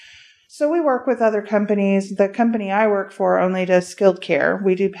attendant. So we work with other companies. The company I work for only does skilled care.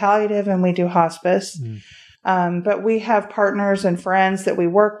 We do palliative and we do hospice. But we have partners and friends that we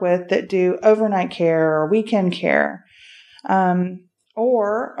work with that do overnight care or weekend care.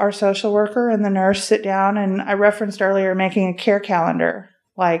 Or our social worker and the nurse sit down, and I referenced earlier making a care calendar,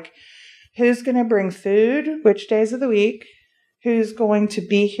 like who's going to bring food, which days of the week, who's going to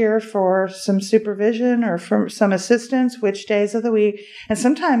be here for some supervision or for some assistance, which days of the week. And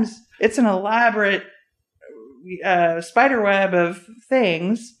sometimes it's an elaborate spider web of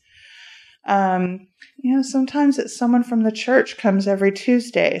things. You know, sometimes it's someone from the church comes every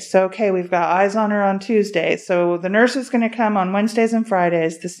Tuesday. So, okay, we've got eyes on her on Tuesday. So the nurse is going to come on Wednesdays and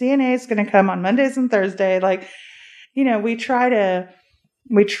Fridays. The CNA is going to come on Mondays and Thursday. Like, you know, we try to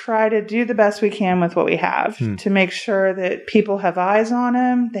do the best we can with what we have to make sure that people have eyes on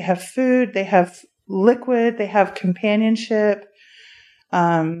them. They have food, they have liquid, they have companionship.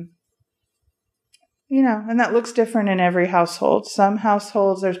 You know, and that looks different in every household. Some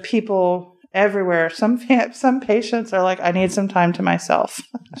households, there's people everywhere. Some patients are like, I need some time to myself.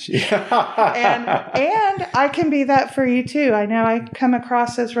 and I can be that for you too. I know I come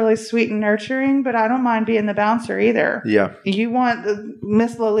across as really sweet and nurturing, but I don't mind being the bouncer either. Yeah. You want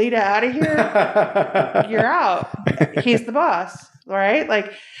Miss Lolita out of here? You're out. He's the boss, right?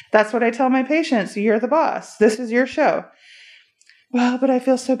 Like, that's what I tell my patients. You're the boss. This is your show. Well, but I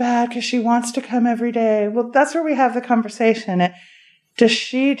feel so bad because she wants to come every day. Well, that's where we have the conversation. Does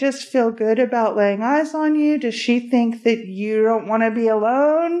she just feel good about laying eyes on you? Does she think that you don't want to be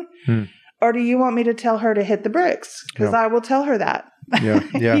alone? Or do you want me to tell her to hit the bricks? Because I will tell her that.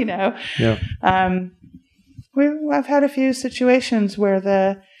 Yeah. You know? Yeah. I've had a few situations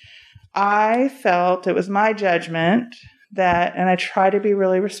where I felt it was my judgment that, and I try to be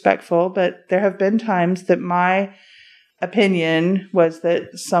really respectful, but there have been times that my opinion was that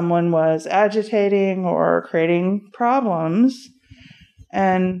someone was agitating or creating problems.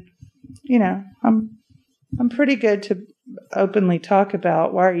 And, you know, I'm pretty good to openly talk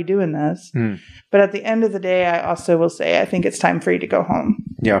about, why are you doing this? But at the end of the day, I also will say, I think it's time for you to go home.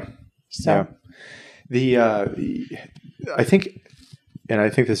 Yeah. So I think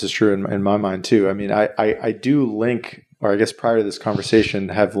this is true in my mind too. I mean, I do link, or I guess prior to this conversation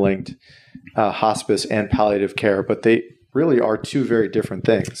have linked hospice and palliative care, but they really are two very different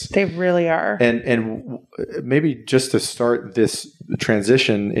things. They really are. And maybe just to start this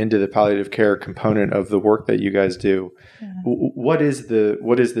transition into the palliative care component of the work that you guys do, what is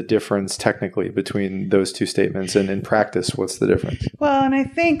the difference technically between those two statements, and in practice, what's the difference? Well, and I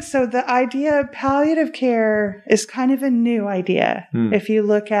think so the idea of palliative care is kind of a new idea. If you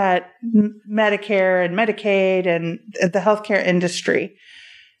look at Medicare and Medicaid and the healthcare industry,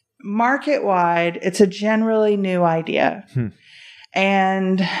 market-wide, it's a generally new idea.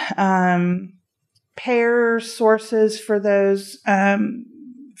 And payer sources for those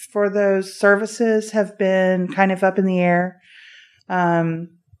services have been kind of up in the air. And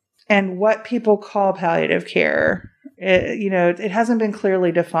what people call palliative care, it hasn't been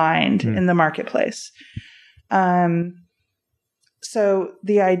clearly defined in the marketplace. So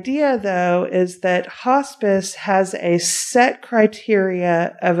the idea, though, is that hospice has a set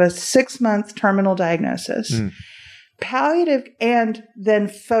criteria of a 6-month terminal diagnosis, palliative, and then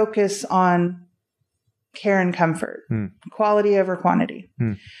focus on care and comfort, quality over quantity.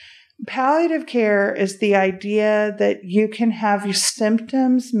 Palliative care is the idea that you can have your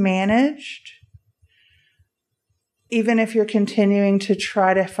symptoms managed even if you're continuing to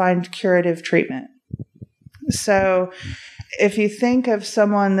try to find curative treatment. So if you think of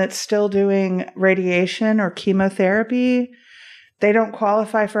someone that's still doing radiation or chemotherapy, they don't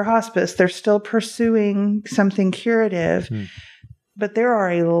qualify for hospice. They're still pursuing something curative. But there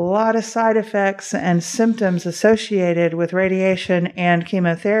are a lot of side effects and symptoms associated with radiation and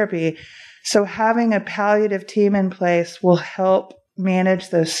chemotherapy So having a palliative team in place will help manage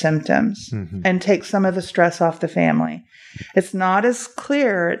those symptoms and take some of the stress off the family. It's not as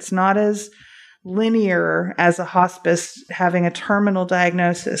clear. It's not as linear as a hospice having a terminal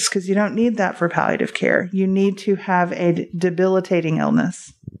diagnosis, because you don't need that for palliative care. You need to have a debilitating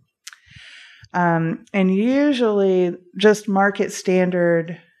illness. And usually just market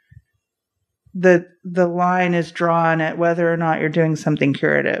standard, the line is drawn at whether or not you're doing something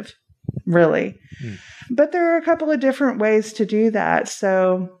curative, really. But there are a couple of different ways to do that.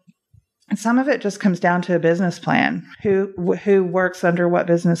 So some of it just comes down to a business plan. Who works under what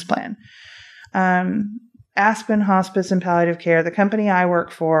business plan? Aspen Hospice and Palliative Care, the company I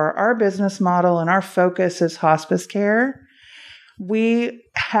work for, our business model and our focus is hospice care. We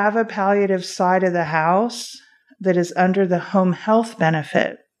have a palliative side of the house that is under the home health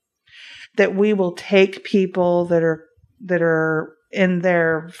benefit, that we will take people that are in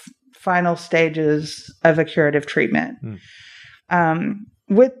their final stages of a curative treatment,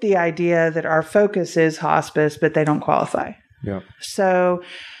 with the idea that our focus is hospice, but they don't qualify. Yeah. So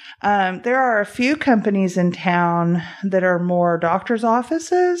there are a few companies in town that are more doctor's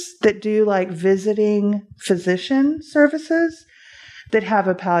offices that do like visiting physician services that have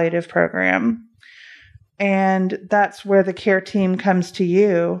a palliative program. And that's where the care team comes to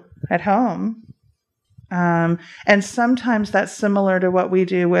you at home. And sometimes that's similar to what we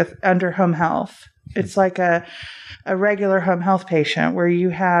do with under home health. It's like a regular home health patient where you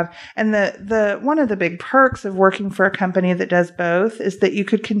have, and the one of the big perks of working for a company that does both is that you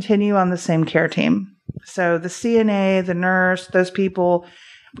could continue on the same care team. So the CNA, the nurse, those people,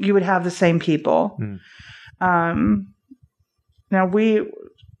 you would have the same people. Now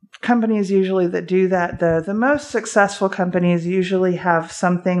companies usually that do that, the most successful companies usually have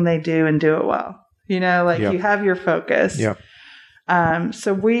something they do and do it well. You have your focus. Yeah.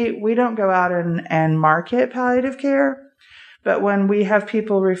 So we don't go out and market palliative care, but when we have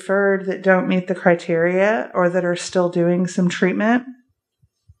people referred that don't meet the criteria or that are still doing some treatment,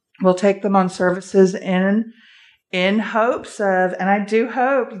 we'll take them on services in hopes of, and I do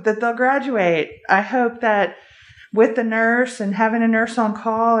hope that they'll graduate. I hope that with the nurse and having a nurse on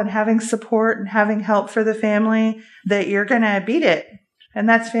call and having support and having help for the family, that you're going to beat it. And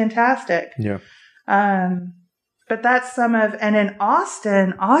that's fantastic. Yeah. But that's and in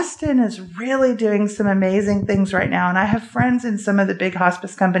Austin is really doing some amazing things right now. And I have friends in some of the big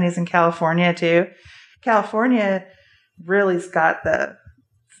hospice companies in California too. California really's got the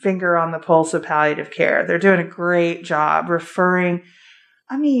finger on the pulse of palliative care. They're doing a great job referring.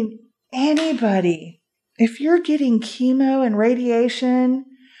 I mean, anybody, if you're getting chemo and radiation,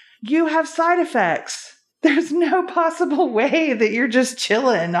 you have side effects. There's no possible way that you're just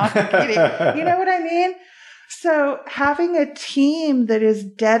chilling, not getting, you know what I mean? So having a team that is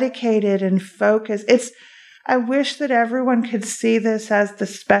dedicated and focused, I wish that everyone could see this as the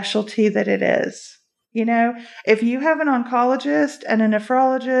specialty that it is. If you have an oncologist and a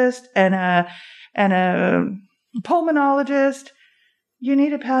nephrologist and a pulmonologist, you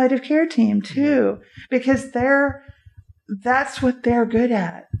need a palliative care team too, because that's what they're good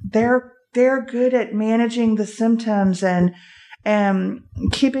at. They're good at managing the symptoms and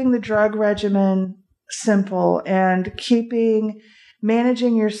keeping the drug regimen simple and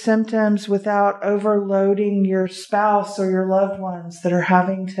managing your symptoms without overloading your spouse or your loved ones that are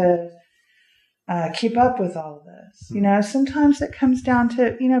having to keep up with all of this. Sometimes it comes down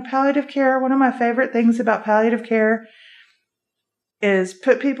to, palliative care. One of my favorite things about palliative care is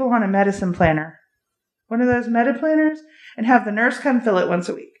put people on a medicine planner, one of those meta planners, and have the nurse come fill it once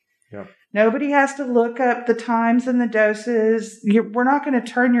a week. Yeah. Nobody has to look up the times and the doses. We're not going to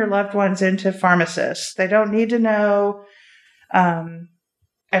turn your loved ones into pharmacists. They don't need to know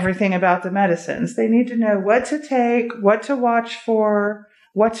everything about the medicines. They need to know what to take, what to watch for,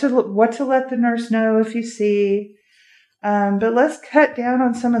 what to let the nurse know if you see. But let's cut down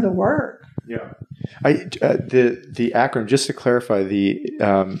on some of the work. Yeah. The acronym, just to clarify,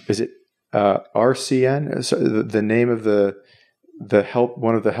 is it RCN? So the name of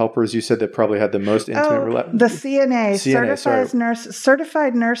one of the helpers you said that probably had the most intimate relationship? The CNA,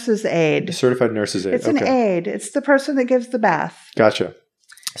 Certified Nurse's Aide. Certified Nurse's Aide. It's an aide. It's the person that gives the bath. Gotcha.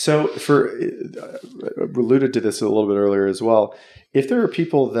 So alluded to this a little bit earlier as well. If there are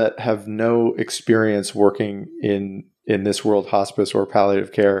people that have no experience working in this world, hospice or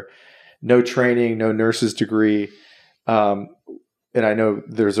palliative care, no training, no nurse's degree, and I know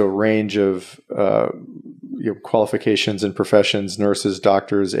there's a range of qualifications and professions, nurses,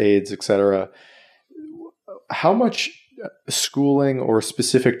 doctors, aides, etc. How much schooling or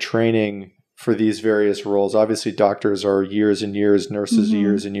specific training for these various roles? Obviously, doctors are years and years, nurses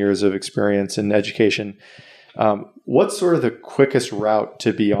years and years of experience and education. What's sort of the quickest route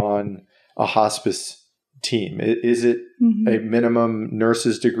to be on a hospice team? Is it a minimum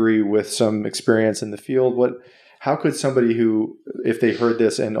nurse's degree with some experience in the field? How could somebody who, if they heard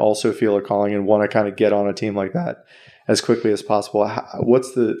this and also feel a calling and want to kind of get on a team like that as quickly as possible,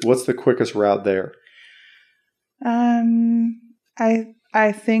 what's the quickest route there?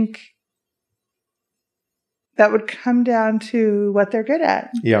 I think that would come down to what they're good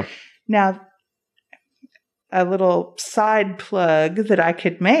at. Yeah. Now, a little side plug that I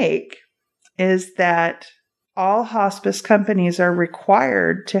could make is that all hospice companies are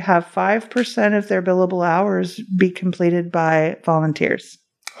required to have 5% of their billable hours be completed by volunteers.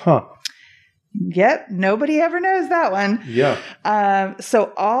 Huh. Yep. Nobody ever knows that one. Yeah.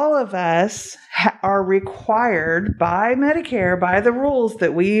 So all of us are required by Medicare, by the rules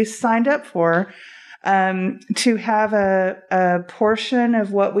that we signed up for, to have a portion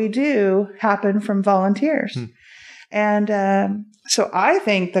of what we do happen from volunteers. And so I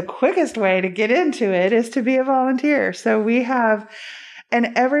think the quickest way to get into it is to be a volunteer. So we have,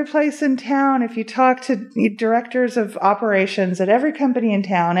 and every place in town, if you talk to directors of operations at every company in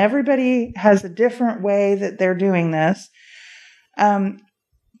town, everybody has a different way that they're doing this.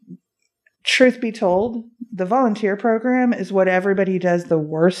 Truth be told, the volunteer program is what everybody does the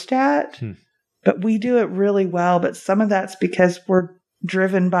worst at, but we do it really well. But some of that's because we're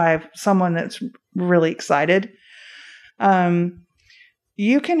driven by someone that's really excited.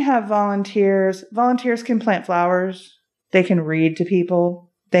 You can have volunteers. Volunteers can plant flowers. They can read to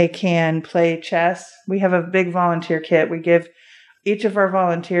people. They can play chess. We have a big volunteer kit. We give each of our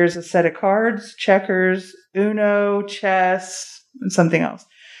volunteers a set of cards, checkers, Uno, chess, and something else.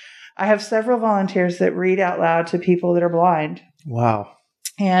 I have several volunteers that read out loud to people that are blind. Wow.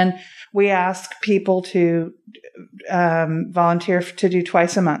 And we ask people to volunteer to do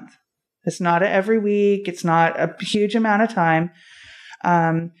twice a month. It's not every week. It's not a huge amount of time.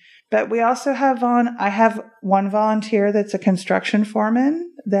 But we also have I have one volunteer that's a construction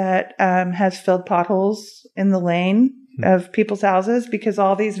foreman that has filled potholes in the lane of people's houses because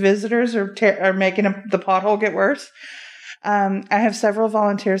all these visitors are making the pothole get worse. I have several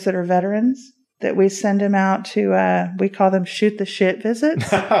volunteers that are veterans that we send them out to, we call them shoot the shit visits.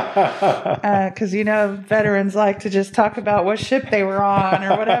 Because, veterans like to just talk about what ship they were on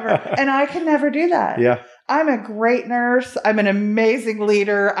or whatever. And I can never do that. Yeah. I'm a great nurse. I'm an amazing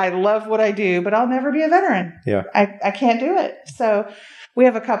leader. I love what I do, but I'll never be a veteran. Yeah. I can't do it. So we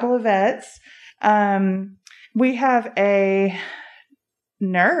have a couple of vets. We have a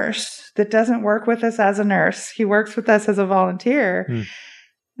nurse that doesn't work with us as a nurse. He works with us as a volunteer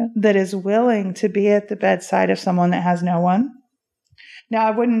that is willing to be at the bedside of someone that has no one. Now,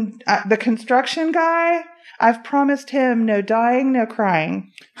 I wouldn't, the construction guy, I've promised him no dying, no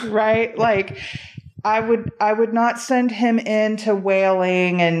crying, right? Like, I would not send him into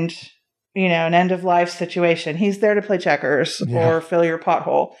wailing and, an end of life situation. He's there to play checkers or fill your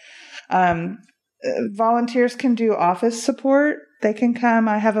pothole. Volunteers can do office support. They can come.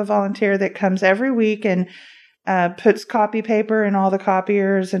 I have a volunteer that comes every week and puts copy paper in all the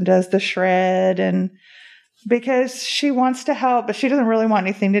copiers and does the shred, and because she wants to help, but she doesn't really want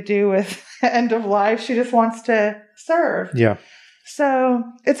anything to do with end of life. She just wants to serve. Yeah. So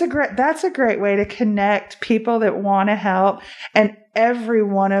that's a great way to connect people that want to help. And every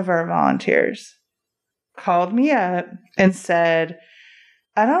one of our volunteers called me up and said,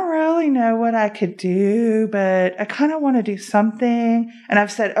 I don't really know what I could do, but I kind of want to do something. And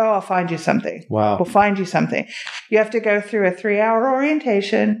I've said, I'll find you something. Wow. We'll find you something. You have to go through a 3-hour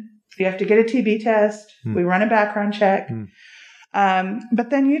orientation. You have to get a TB test. We run a background check. But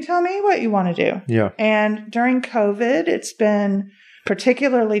then you tell me what you want to do. Yeah. And during COVID, it's been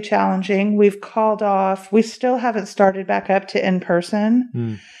particularly challenging. We've called off. We still haven't started back up to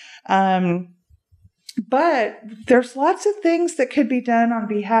in-person. But there's lots of things that could be done on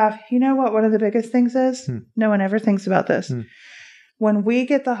behalf. You know what one of the biggest things is? No one ever thinks about this. When we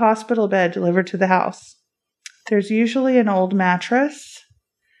get the hospital bed delivered to the house, there's usually an old mattress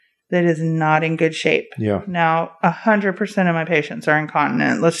that is not in good shape. Yeah. Now, 100% of my patients are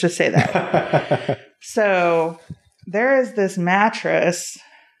incontinent. Let's just say that. So there is this mattress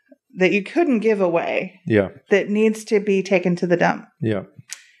that you couldn't give away. Yeah. That needs to be taken to the dump. Yeah.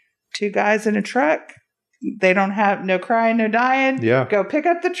 2 guys in a truck. They don't have no crying, no dying. Yeah. Go pick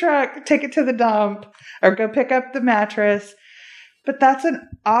up the truck, take it to the dump, or go pick up the mattress. But that's an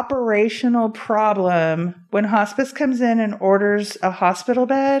operational problem. When hospice comes in and orders a hospital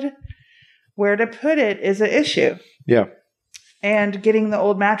bed, where to put it is an issue. Yeah. And getting the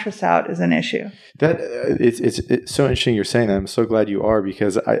old mattress out is an issue. That it's so interesting you're saying that. I'm so glad you are,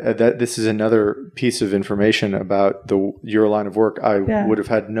 because this is another piece of information about your line of work. I would have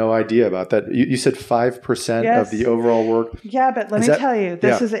had no idea about that. You said 5% of the overall work. Yeah, but let me tell you,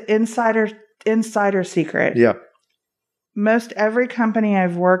 this is an insider secret. Yeah. Most every company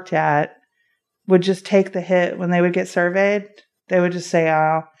I've worked at would just take the hit when they would get surveyed. They would just say,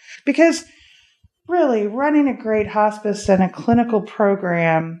 "Oh," because really, running a great hospice and a clinical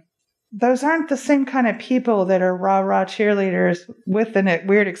program, those aren't the same kind of people that are rah-rah cheerleaders, with a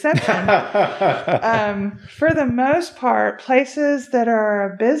weird exception. For the most part, places that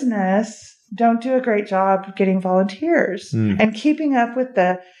are a business don't do a great job getting volunteers and keeping up with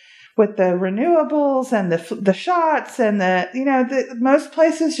the renewables and the shots and most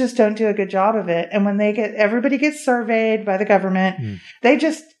places just don't do a good job of it. And when everybody gets surveyed by the government, they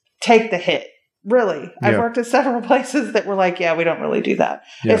just take the hit. Really. I've worked at several places that were like, yeah, we don't really do that.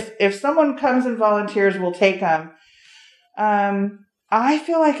 Yeah. If someone comes and volunteers, we'll take them. I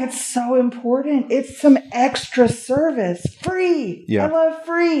feel like it's so important. It's some extra service. Free. Yeah. I love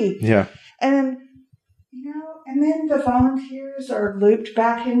free. Yeah. And, and then the volunteers are looped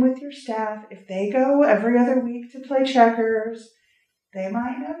back in with your staff. If they go every other week to play checkers, they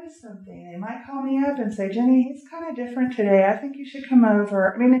might notice something. They might call me up and say, "Jenny, he's kind of different today. I think you should come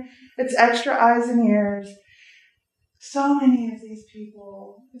over." I mean, it's extra eyes and ears. So many of these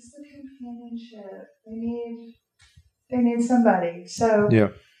people, it's the companionship. They need somebody. So,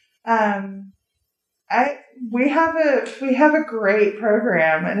 we have a great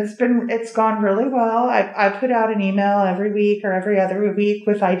program, and it's gone really well. I put out an email every week or every other week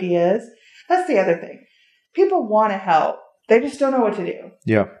with ideas. That's the other thing. People want to help. They just don't know what to do.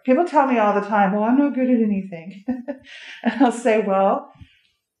 Yeah. People tell me all the time, "Well, I'm not good at anything." And I'll say, "Well,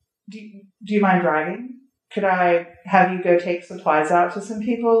 do you mind driving? Could I have you go take supplies out to some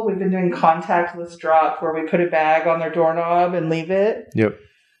people? We've been doing contactless drop where we put a bag on their doorknob and leave it." Yep.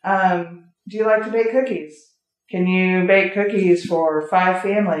 Do you like to bake cookies? Can you bake cookies for 5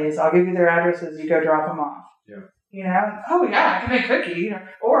 families? I'll give you their addresses. You go drop them off. Yeah. Oh yeah, I can make cookie,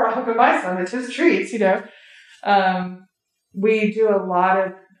 or I'll go buy some. It's his treats, We do a lot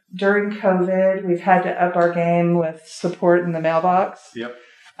of, during COVID, we've had to up our game with support in the mailbox. Yep.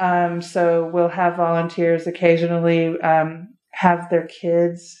 So we'll have volunteers occasionally have their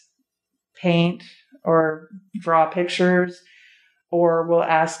kids paint or draw pictures, or we'll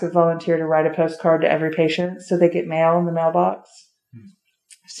ask a volunteer to write a postcard to every patient so they get mail in the mailbox.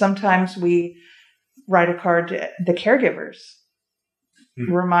 Sometimes we write a card to the caregivers,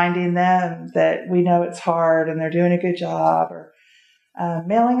 reminding them that we know it's hard and they're doing a good job, or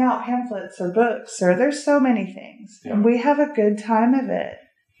mailing out pamphlets or books, or there's so many things. Yeah. And we have a good time of it,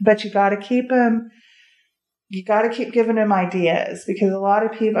 but you got to keep giving them ideas, because a lot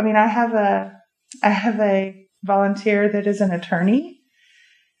of people, I have a volunteer that is an attorney,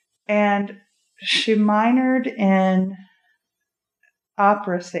 and she minored in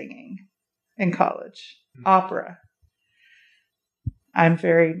opera singing in college. Opera. I'm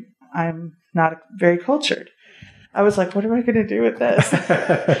not very cultured. I was like, what am I going to do with this?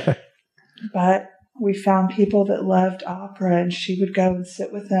 But we found people that loved opera, and she would go and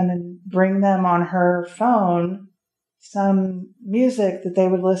sit with them and bring them on her phone some music that they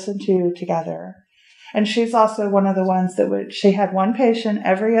would listen to together. And she's also one of the ones she had one patient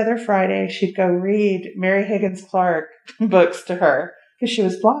every other Friday. She'd go read Mary Higgins Clark books to her because she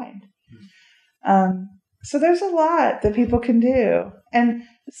was blind. So there's a lot that people can do. And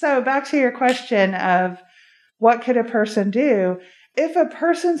so back to your question of what could a person do? If a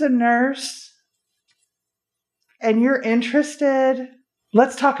person's a nurse and you're interested,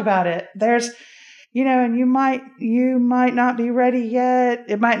 let's talk about it. There's, and you might not be ready yet.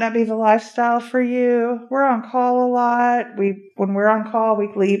 It might not be the lifestyle for you. We're on call a lot. When we're on call,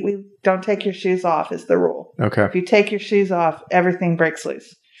 we don't take your shoes off is the rule. Okay. If you take your shoes off, everything breaks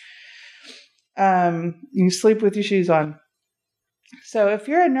loose. You sleep with your shoes on. So if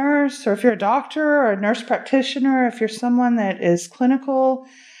you're a nurse, or if you're a doctor or a nurse practitioner, if you're someone that is clinical,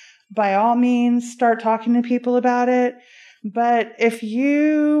 by all means, start talking to people about it. But if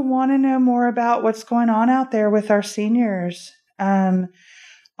you want to know more about what's going on out there with our seniors,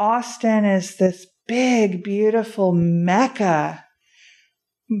 Austin is this big, beautiful mecca.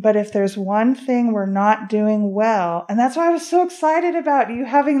 But if there's one thing we're not doing well, and that's why I was so excited about you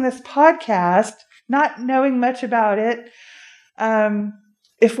having this podcast, not knowing much about it,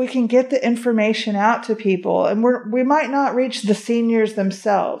 if we can get the information out to people, and we might not reach the seniors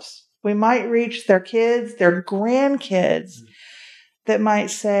themselves. We might reach their kids, their grandkids, that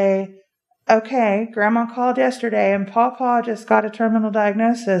might say, okay, grandma called yesterday and Pawpaw just got a terminal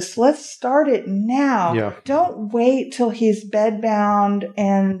diagnosis. Let's start it now. Yeah. Don't wait till he's bedbound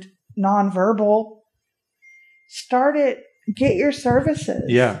and nonverbal. Start it. Get your services.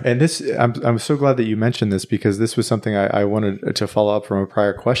 Yeah. And this, I'm so glad that you mentioned this, because this was something I wanted to follow up from a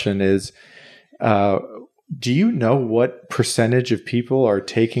prior question is, do you know what percentage of people are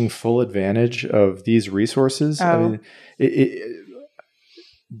taking full advantage of these resources? Oh. I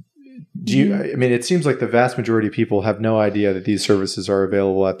mean, it seems like the vast majority of people have no idea that these services are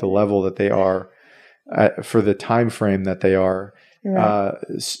available at the level that they are, for the time frame that they are. Right.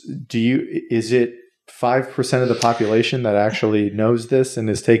 Is it 5% of the population that actually knows this and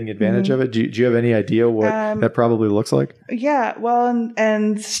is taking advantage of it? Do you have any idea what that probably looks like? Yeah, well,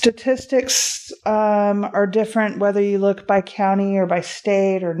 and statistics are different whether you look by county or by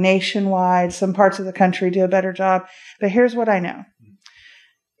state or nationwide. Some parts of the country do a better job. But here's what I know.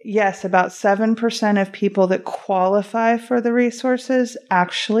 Yes, about 7% of people that qualify for the resources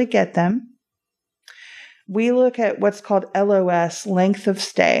actually get them. We look at what's called LOS, length of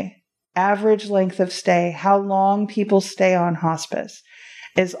stay. Average length of stay, how long people stay on hospice,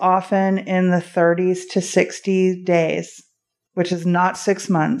 is often in the 30s to 60 days, which is not 6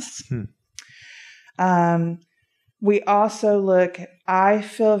 months. We also look, I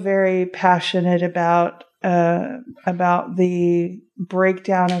feel very passionate about the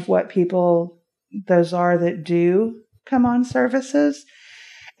breakdown of what people those are that do come on services.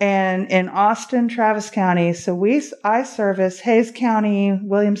 And in Austin, Travis County, so I service Hayes County,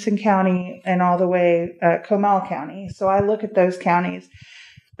 Williamson County, and all the way Comal County. So I look at those counties.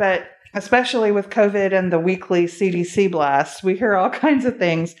 But especially with COVID and the weekly CDC blasts, we hear all kinds of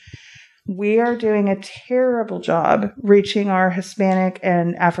things. We are doing a terrible job reaching our Hispanic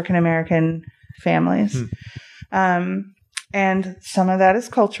and African American families. And some of that is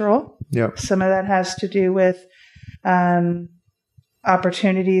cultural. Yep. Some of that has to do with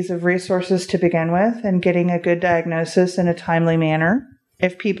opportunities of resources to begin with and getting a good diagnosis in a timely manner.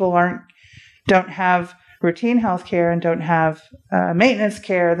 If people don't have routine health care and don't have maintenance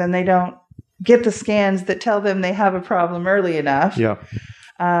care, then they don't get the scans that tell them they have a problem early enough. Yeah.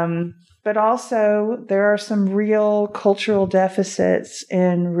 But also there are some real cultural deficits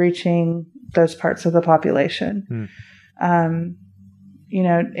in reaching those parts of the population. And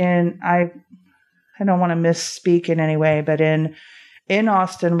I don't want to misspeak in any way, but in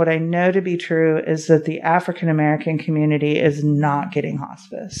Austin, what I know to be true is that the African American community is not getting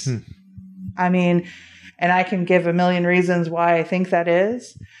hospice. I mean, and I can give a million reasons why I think that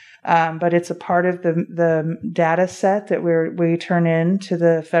is, but it's a part of the data set that we turn in to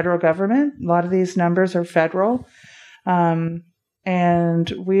the federal government. A lot of these numbers are federal, and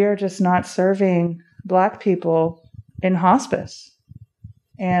we are just not serving Black people in hospice.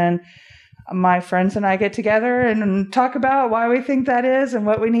 And my friends and I get together and talk about why we think that is and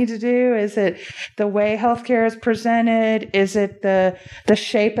what we need to do. Is it the way healthcare is presented? Is it the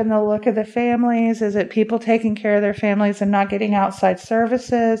shape and the look of the families? Is it people taking care of their families and not getting outside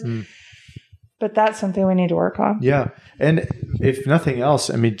services? But that's something we need to work on. Yeah. And if nothing else,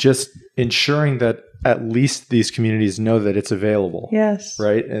 I mean, just ensuring that at least these communities know that it's available. Yes.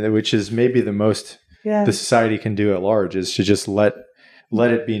 Right? And which is maybe the most the society can do at large, is to just let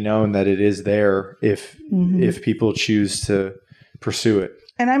it be known that it is there if people choose to pursue it.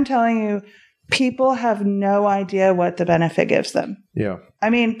 And I'm telling you, people have no idea what the benefit gives them. Yeah.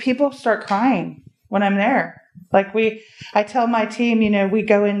 I mean, people start crying when I'm there. Like I tell my team, we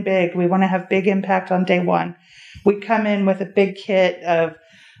go in big. We want to have big impact on day one. We come in with a big kit of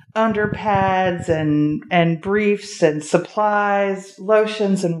underpads and briefs and supplies,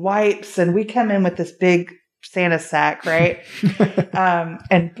 lotions and wipes. And we come in with this big Santa sack, right?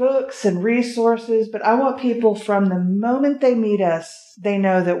 And books and resources. But I want people, from the moment they meet us, they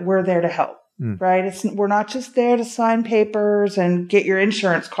know that we're there to help, right? We're not just there to sign papers and get your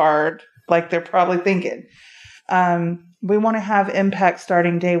insurance card like they're probably thinking. We want to have impact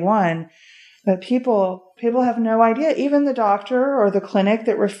starting day one. But people have no idea. Even the doctor or the clinic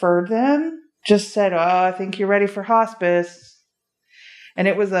that referred them just said, "Oh, I think you're ready for hospice." And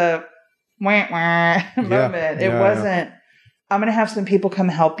it was a moment. It wasn't, "I'm going to have some people come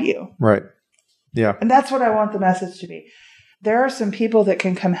help you." Right. Yeah. And that's what I want the message to be. There are some people that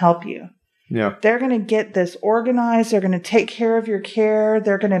can come help you. Yeah. They're going to get this organized. They're going to take care of your care.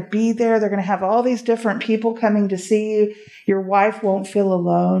 They're going to be there. They're going to have all these different people coming to see you. Your wife won't feel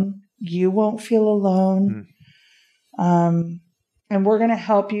alone. You won't feel alone. And we're going to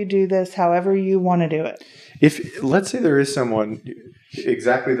help you do this however you want to do it. If, let's say there is someone,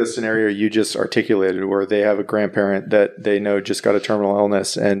 exactly the scenario you just articulated, where they have a grandparent that they know just got a terminal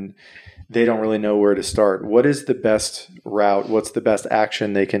illness, and they don't really know where to start. What is the best route? What's the best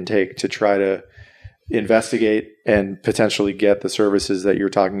action they can take to try to investigate and potentially get the services that you're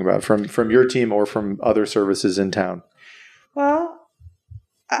talking about from your team or from other services in town? Well,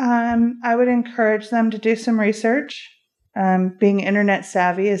 I would encourage them to do some research. Being internet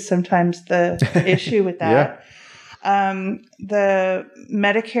savvy is sometimes the issue with that. The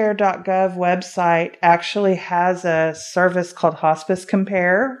Medicare.gov website actually has a service called Hospice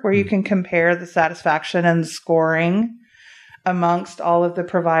Compare, where you can compare the satisfaction and the scoring amongst all of the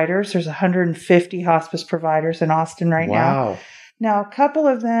providers. There's 150 hospice providers in Austin right now. Now, a couple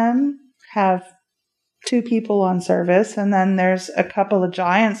of them have 2 people on service, and then there's a couple of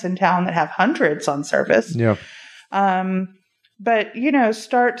giants in town that have hundreds on service. Yeah. But,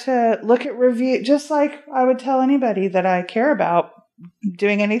 start to look at review, just like I would tell anybody that I care about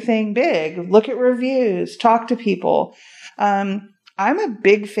doing anything big. Look at reviews, talk to people. I'm a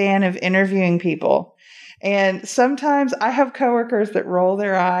big fan of interviewing people. And sometimes I have coworkers that roll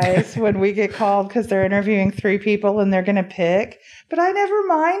their eyes when we get called because they're interviewing 3 people and they're going to pick. But I never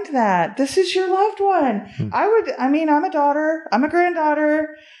mind that. This is your loved one. I'm a daughter. I'm a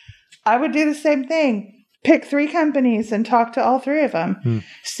granddaughter. I would do the same thing. Pick 3 companies and talk to all 3 of them.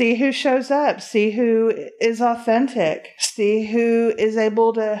 See who shows up. See who is authentic. See who is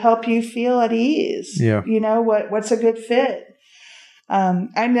able to help you feel at ease. Yeah. What's a good fit.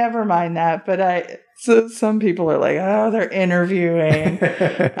 I never mind that, but so some people are like, oh, they're interviewing.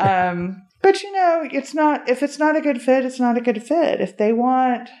 But it's not, if it's not a good fit, it's not a good fit. If they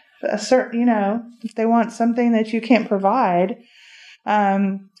want a certain, if they want something that you can't provide,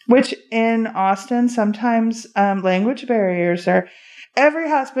 which in Austin, sometimes language barriers are. Every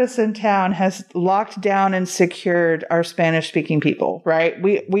hospice in town has locked down and secured our Spanish-speaking people, right?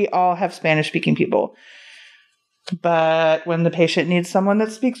 We all have Spanish-speaking people. But when the patient needs someone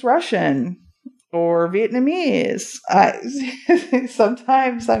that speaks Russian or Vietnamese,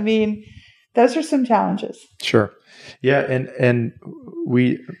 sometimes, those are some challenges. Sure. Yeah. And I'm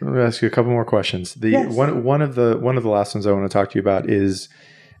going to ask you a couple more questions. Yes. One of the last ones I want to talk to you about is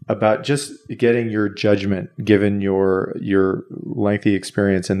about just getting your judgment, given your lengthy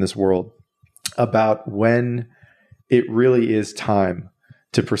experience in this world, about when it really is time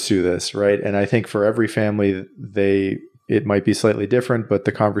to pursue this, right? And I think for every family, it might be slightly different, but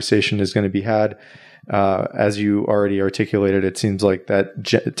the conversation is going to be had. As you already articulated, it seems like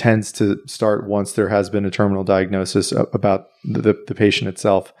that tends to start once there has been a terminal diagnosis about the patient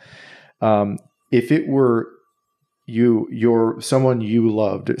itself. If it were someone you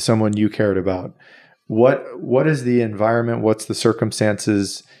loved, someone you cared about, what is the environment? What's the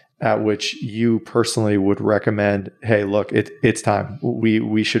circumstances at which you personally would recommend, hey, look, it's time.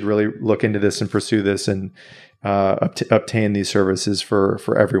 We should really look into this and pursue this and obtain these services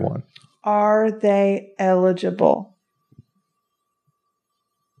for everyone? Are they eligible?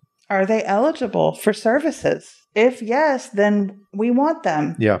 Are they eligible for services? If yes, then we want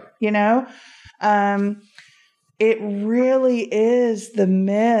them. Yeah. It really is the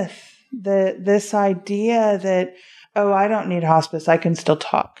myth, this idea that, oh, I don't need hospice, I can still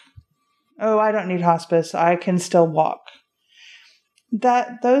talk. Oh, I don't need hospice, I can still walk.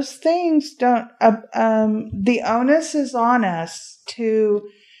 That those things don't, the onus is on us to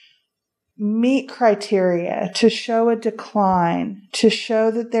meet criteria, to show a decline, to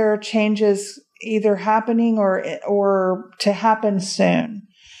show that there are changes either happening or to happen soon.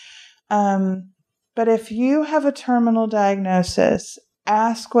 But if you have a terminal diagnosis,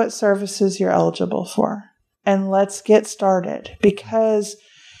 ask what services you're eligible for, and let's get started, because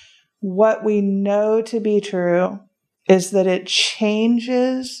what we know to be true is that it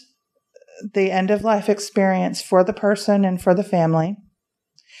changes the end-of-life experience for the person and for the family.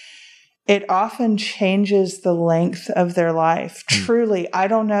 It often changes the length of their life. Truly, I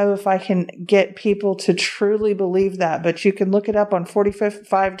don't know if I can get people to truly believe that, but you can look it up on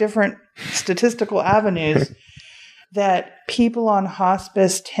 45 different statistical avenues that people on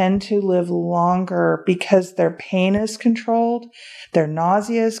hospice tend to live longer because their pain is controlled, their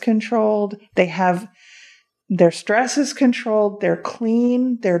nausea is controlled, their stress is controlled, they're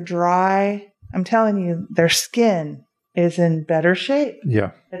clean, they're dry. I'm telling you, their skin is in better shape.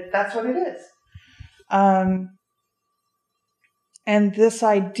 Yeah. That's what it is. And this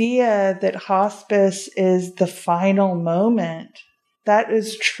idea that hospice is the final moment, that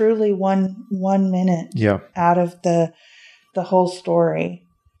is truly one minute out of the whole story.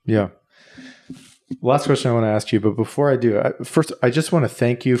 Yeah. Last question I want to ask you, but before I do, first, I just want to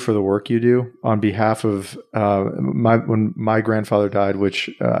thank you for the work you do on behalf of when my grandfather died, which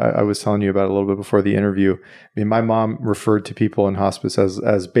I was telling you about a little bit before the interview. I mean, my mom referred to people in hospice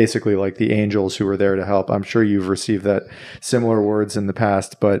as basically like the angels who were there to help. I'm sure you've received that similar words in the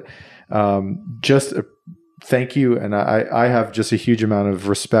past, but just thank you. And I have just a huge amount of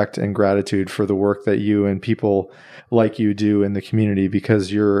respect and gratitude for the work that you and people like you do in the community,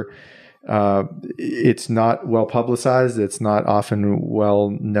 because it's not well publicized. It's not often well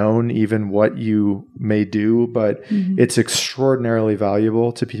known, even what you may do, but it's extraordinarily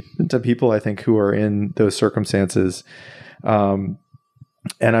valuable to people, I think, who are in those circumstances.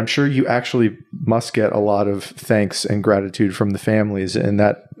 And I'm sure you actually must get a lot of thanks and gratitude from the families, and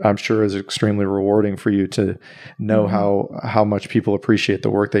that I'm sure is extremely rewarding for you to know how much people appreciate the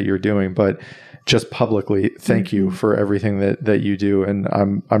work that you're doing. But just publicly, thank you for everything that you do. And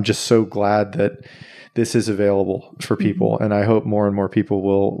I'm just so glad that this is available for people. And I hope more and more people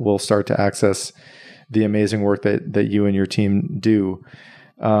will start to access the amazing work that you and your team do.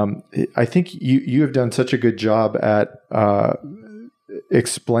 I think you have done such a good job at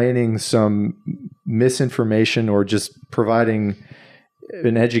explaining some misinformation, or just providing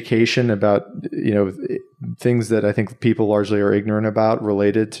an education about, things that I think people largely are ignorant about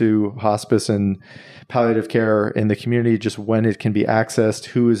related to hospice and palliative care in the community, just when it can be accessed,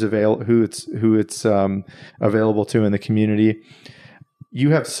 who it's available to in the community.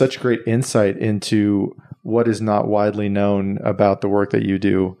 You have such great insight into what is not widely known about the work that you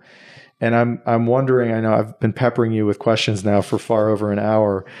do. And I'm wondering, I know I've been peppering you with questions now for far over an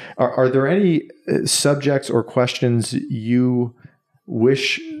hour. Are there any subjects or questions you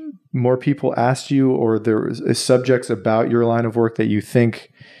wish more people asked you, or there is subjects about your line of work that you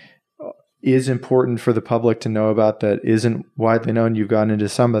think is important for the public to know about that isn't widely known? You've gone into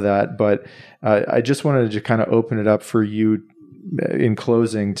some of that, but I just wanted to kind of open it up for you in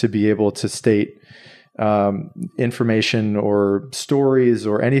closing to be able to state information or stories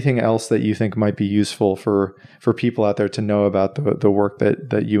or anything else that you think might be useful for people out there to know about the work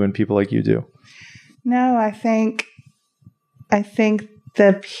that you and people like you do. No, I think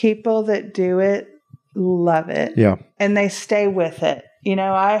the people that do it love it. Yeah. And they stay with it.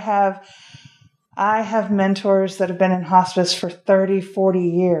 I have mentors that have been in hospice for 30, 40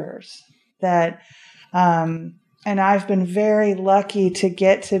 years and I've been very lucky to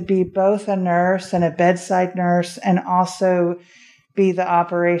get to be both a nurse and a bedside nurse, and also be the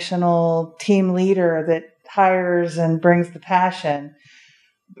operational team leader that hires and brings the passion.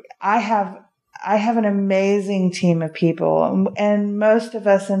 I have an amazing team of people, and most of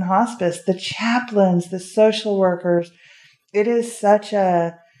us in hospice, the chaplains, the social workers, it's such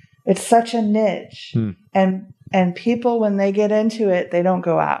a niche. And people, when they get into it, they don't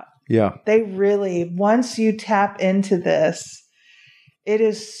go out. Yeah. They really, once you tap into this, it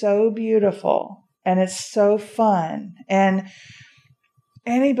is so beautiful and it's so fun. And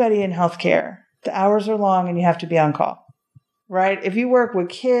anybody in healthcare, the hours are long and you have to be on call. Right? If you work with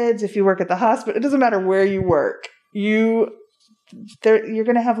kids, if you work at the hospital, it doesn't matter where you work. You're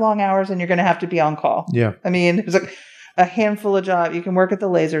going to have long hours and you're going to have to be on call. Yeah. I mean, there's a handful of jobs. You can work at the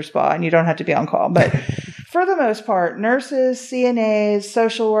laser spa and you don't have to be on call. But for the most part, nurses, CNAs,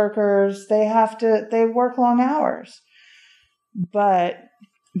 social workers, they work long hours. But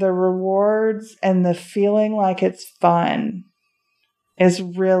the rewards and the feeling like it's fun is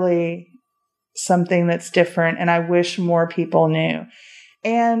really something that's different, and I wish more people knew.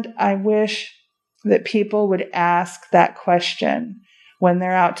 And I wish that people would ask that question when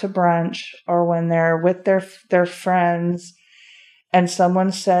they're out to brunch or when they're with their friends and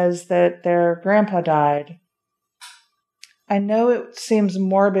someone says that their grandpa died. I know it seems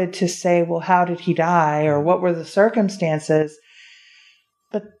morbid to say, well, how did he die, or what were the circumstances?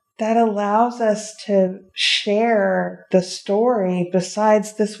 But that allows us to share the story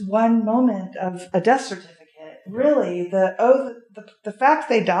besides this one moment of a death certificate. Really, the fact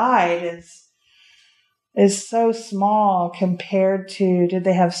they died is so small compared to, did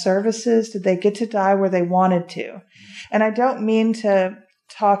they have services? Did they get to die where they wanted to? And I don't mean to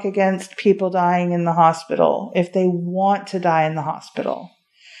talk against people dying in the hospital if they want to die in the hospital.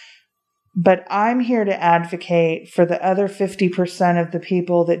 But I'm here to advocate for the other 50% of the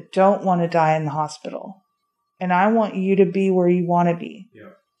people that don't want to die in the hospital. And I want you to be where you want to be.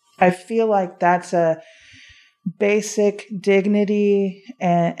 Yeah. I feel like that's a basic dignity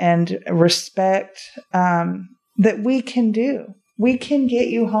and respect that we can do. We can get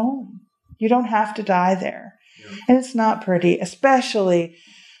you home. You don't have to die there. Yeah. And it's not pretty, especially,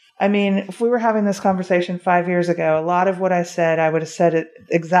 I mean, if we were having this conversation 5 years ago, a lot of what I said, I would have said it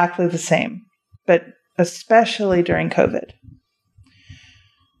exactly the same. but especially during COVID,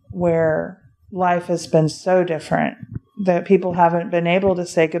 where life has been so different that people haven't been able to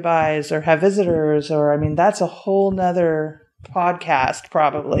say goodbyes or have visitors, or, I mean, that's a whole nother podcast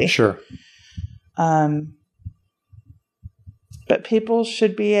probably. Sure. But people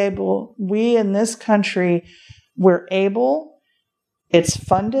should be able, we in this country, we're able, it's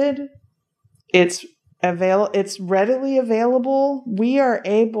funded, it's readily available. We are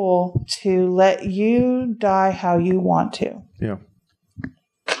able to let you die how you want to. Yeah.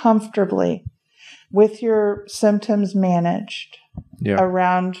 Comfortably, with your symptoms managed. Yeah.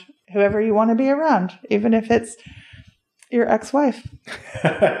 Around whoever you want to be around, even if it's your ex-wife.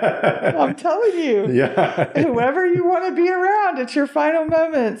 I'm telling you. Yeah. Whoever you want to be around at your final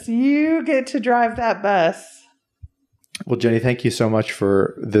moments, you get to drive that bus. Well, Jenny, thank you so much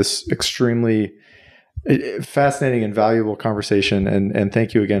for this extremely fascinating and valuable conversation. And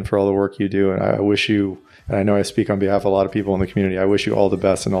thank you again for all the work you do. And I wish you, and I know I speak on behalf of a lot of people in the community, I wish you all the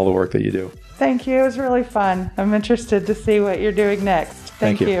best in all the work that you do. Thank you. It was really fun. I'm interested to see what you're doing next.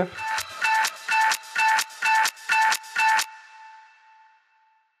 Thank you.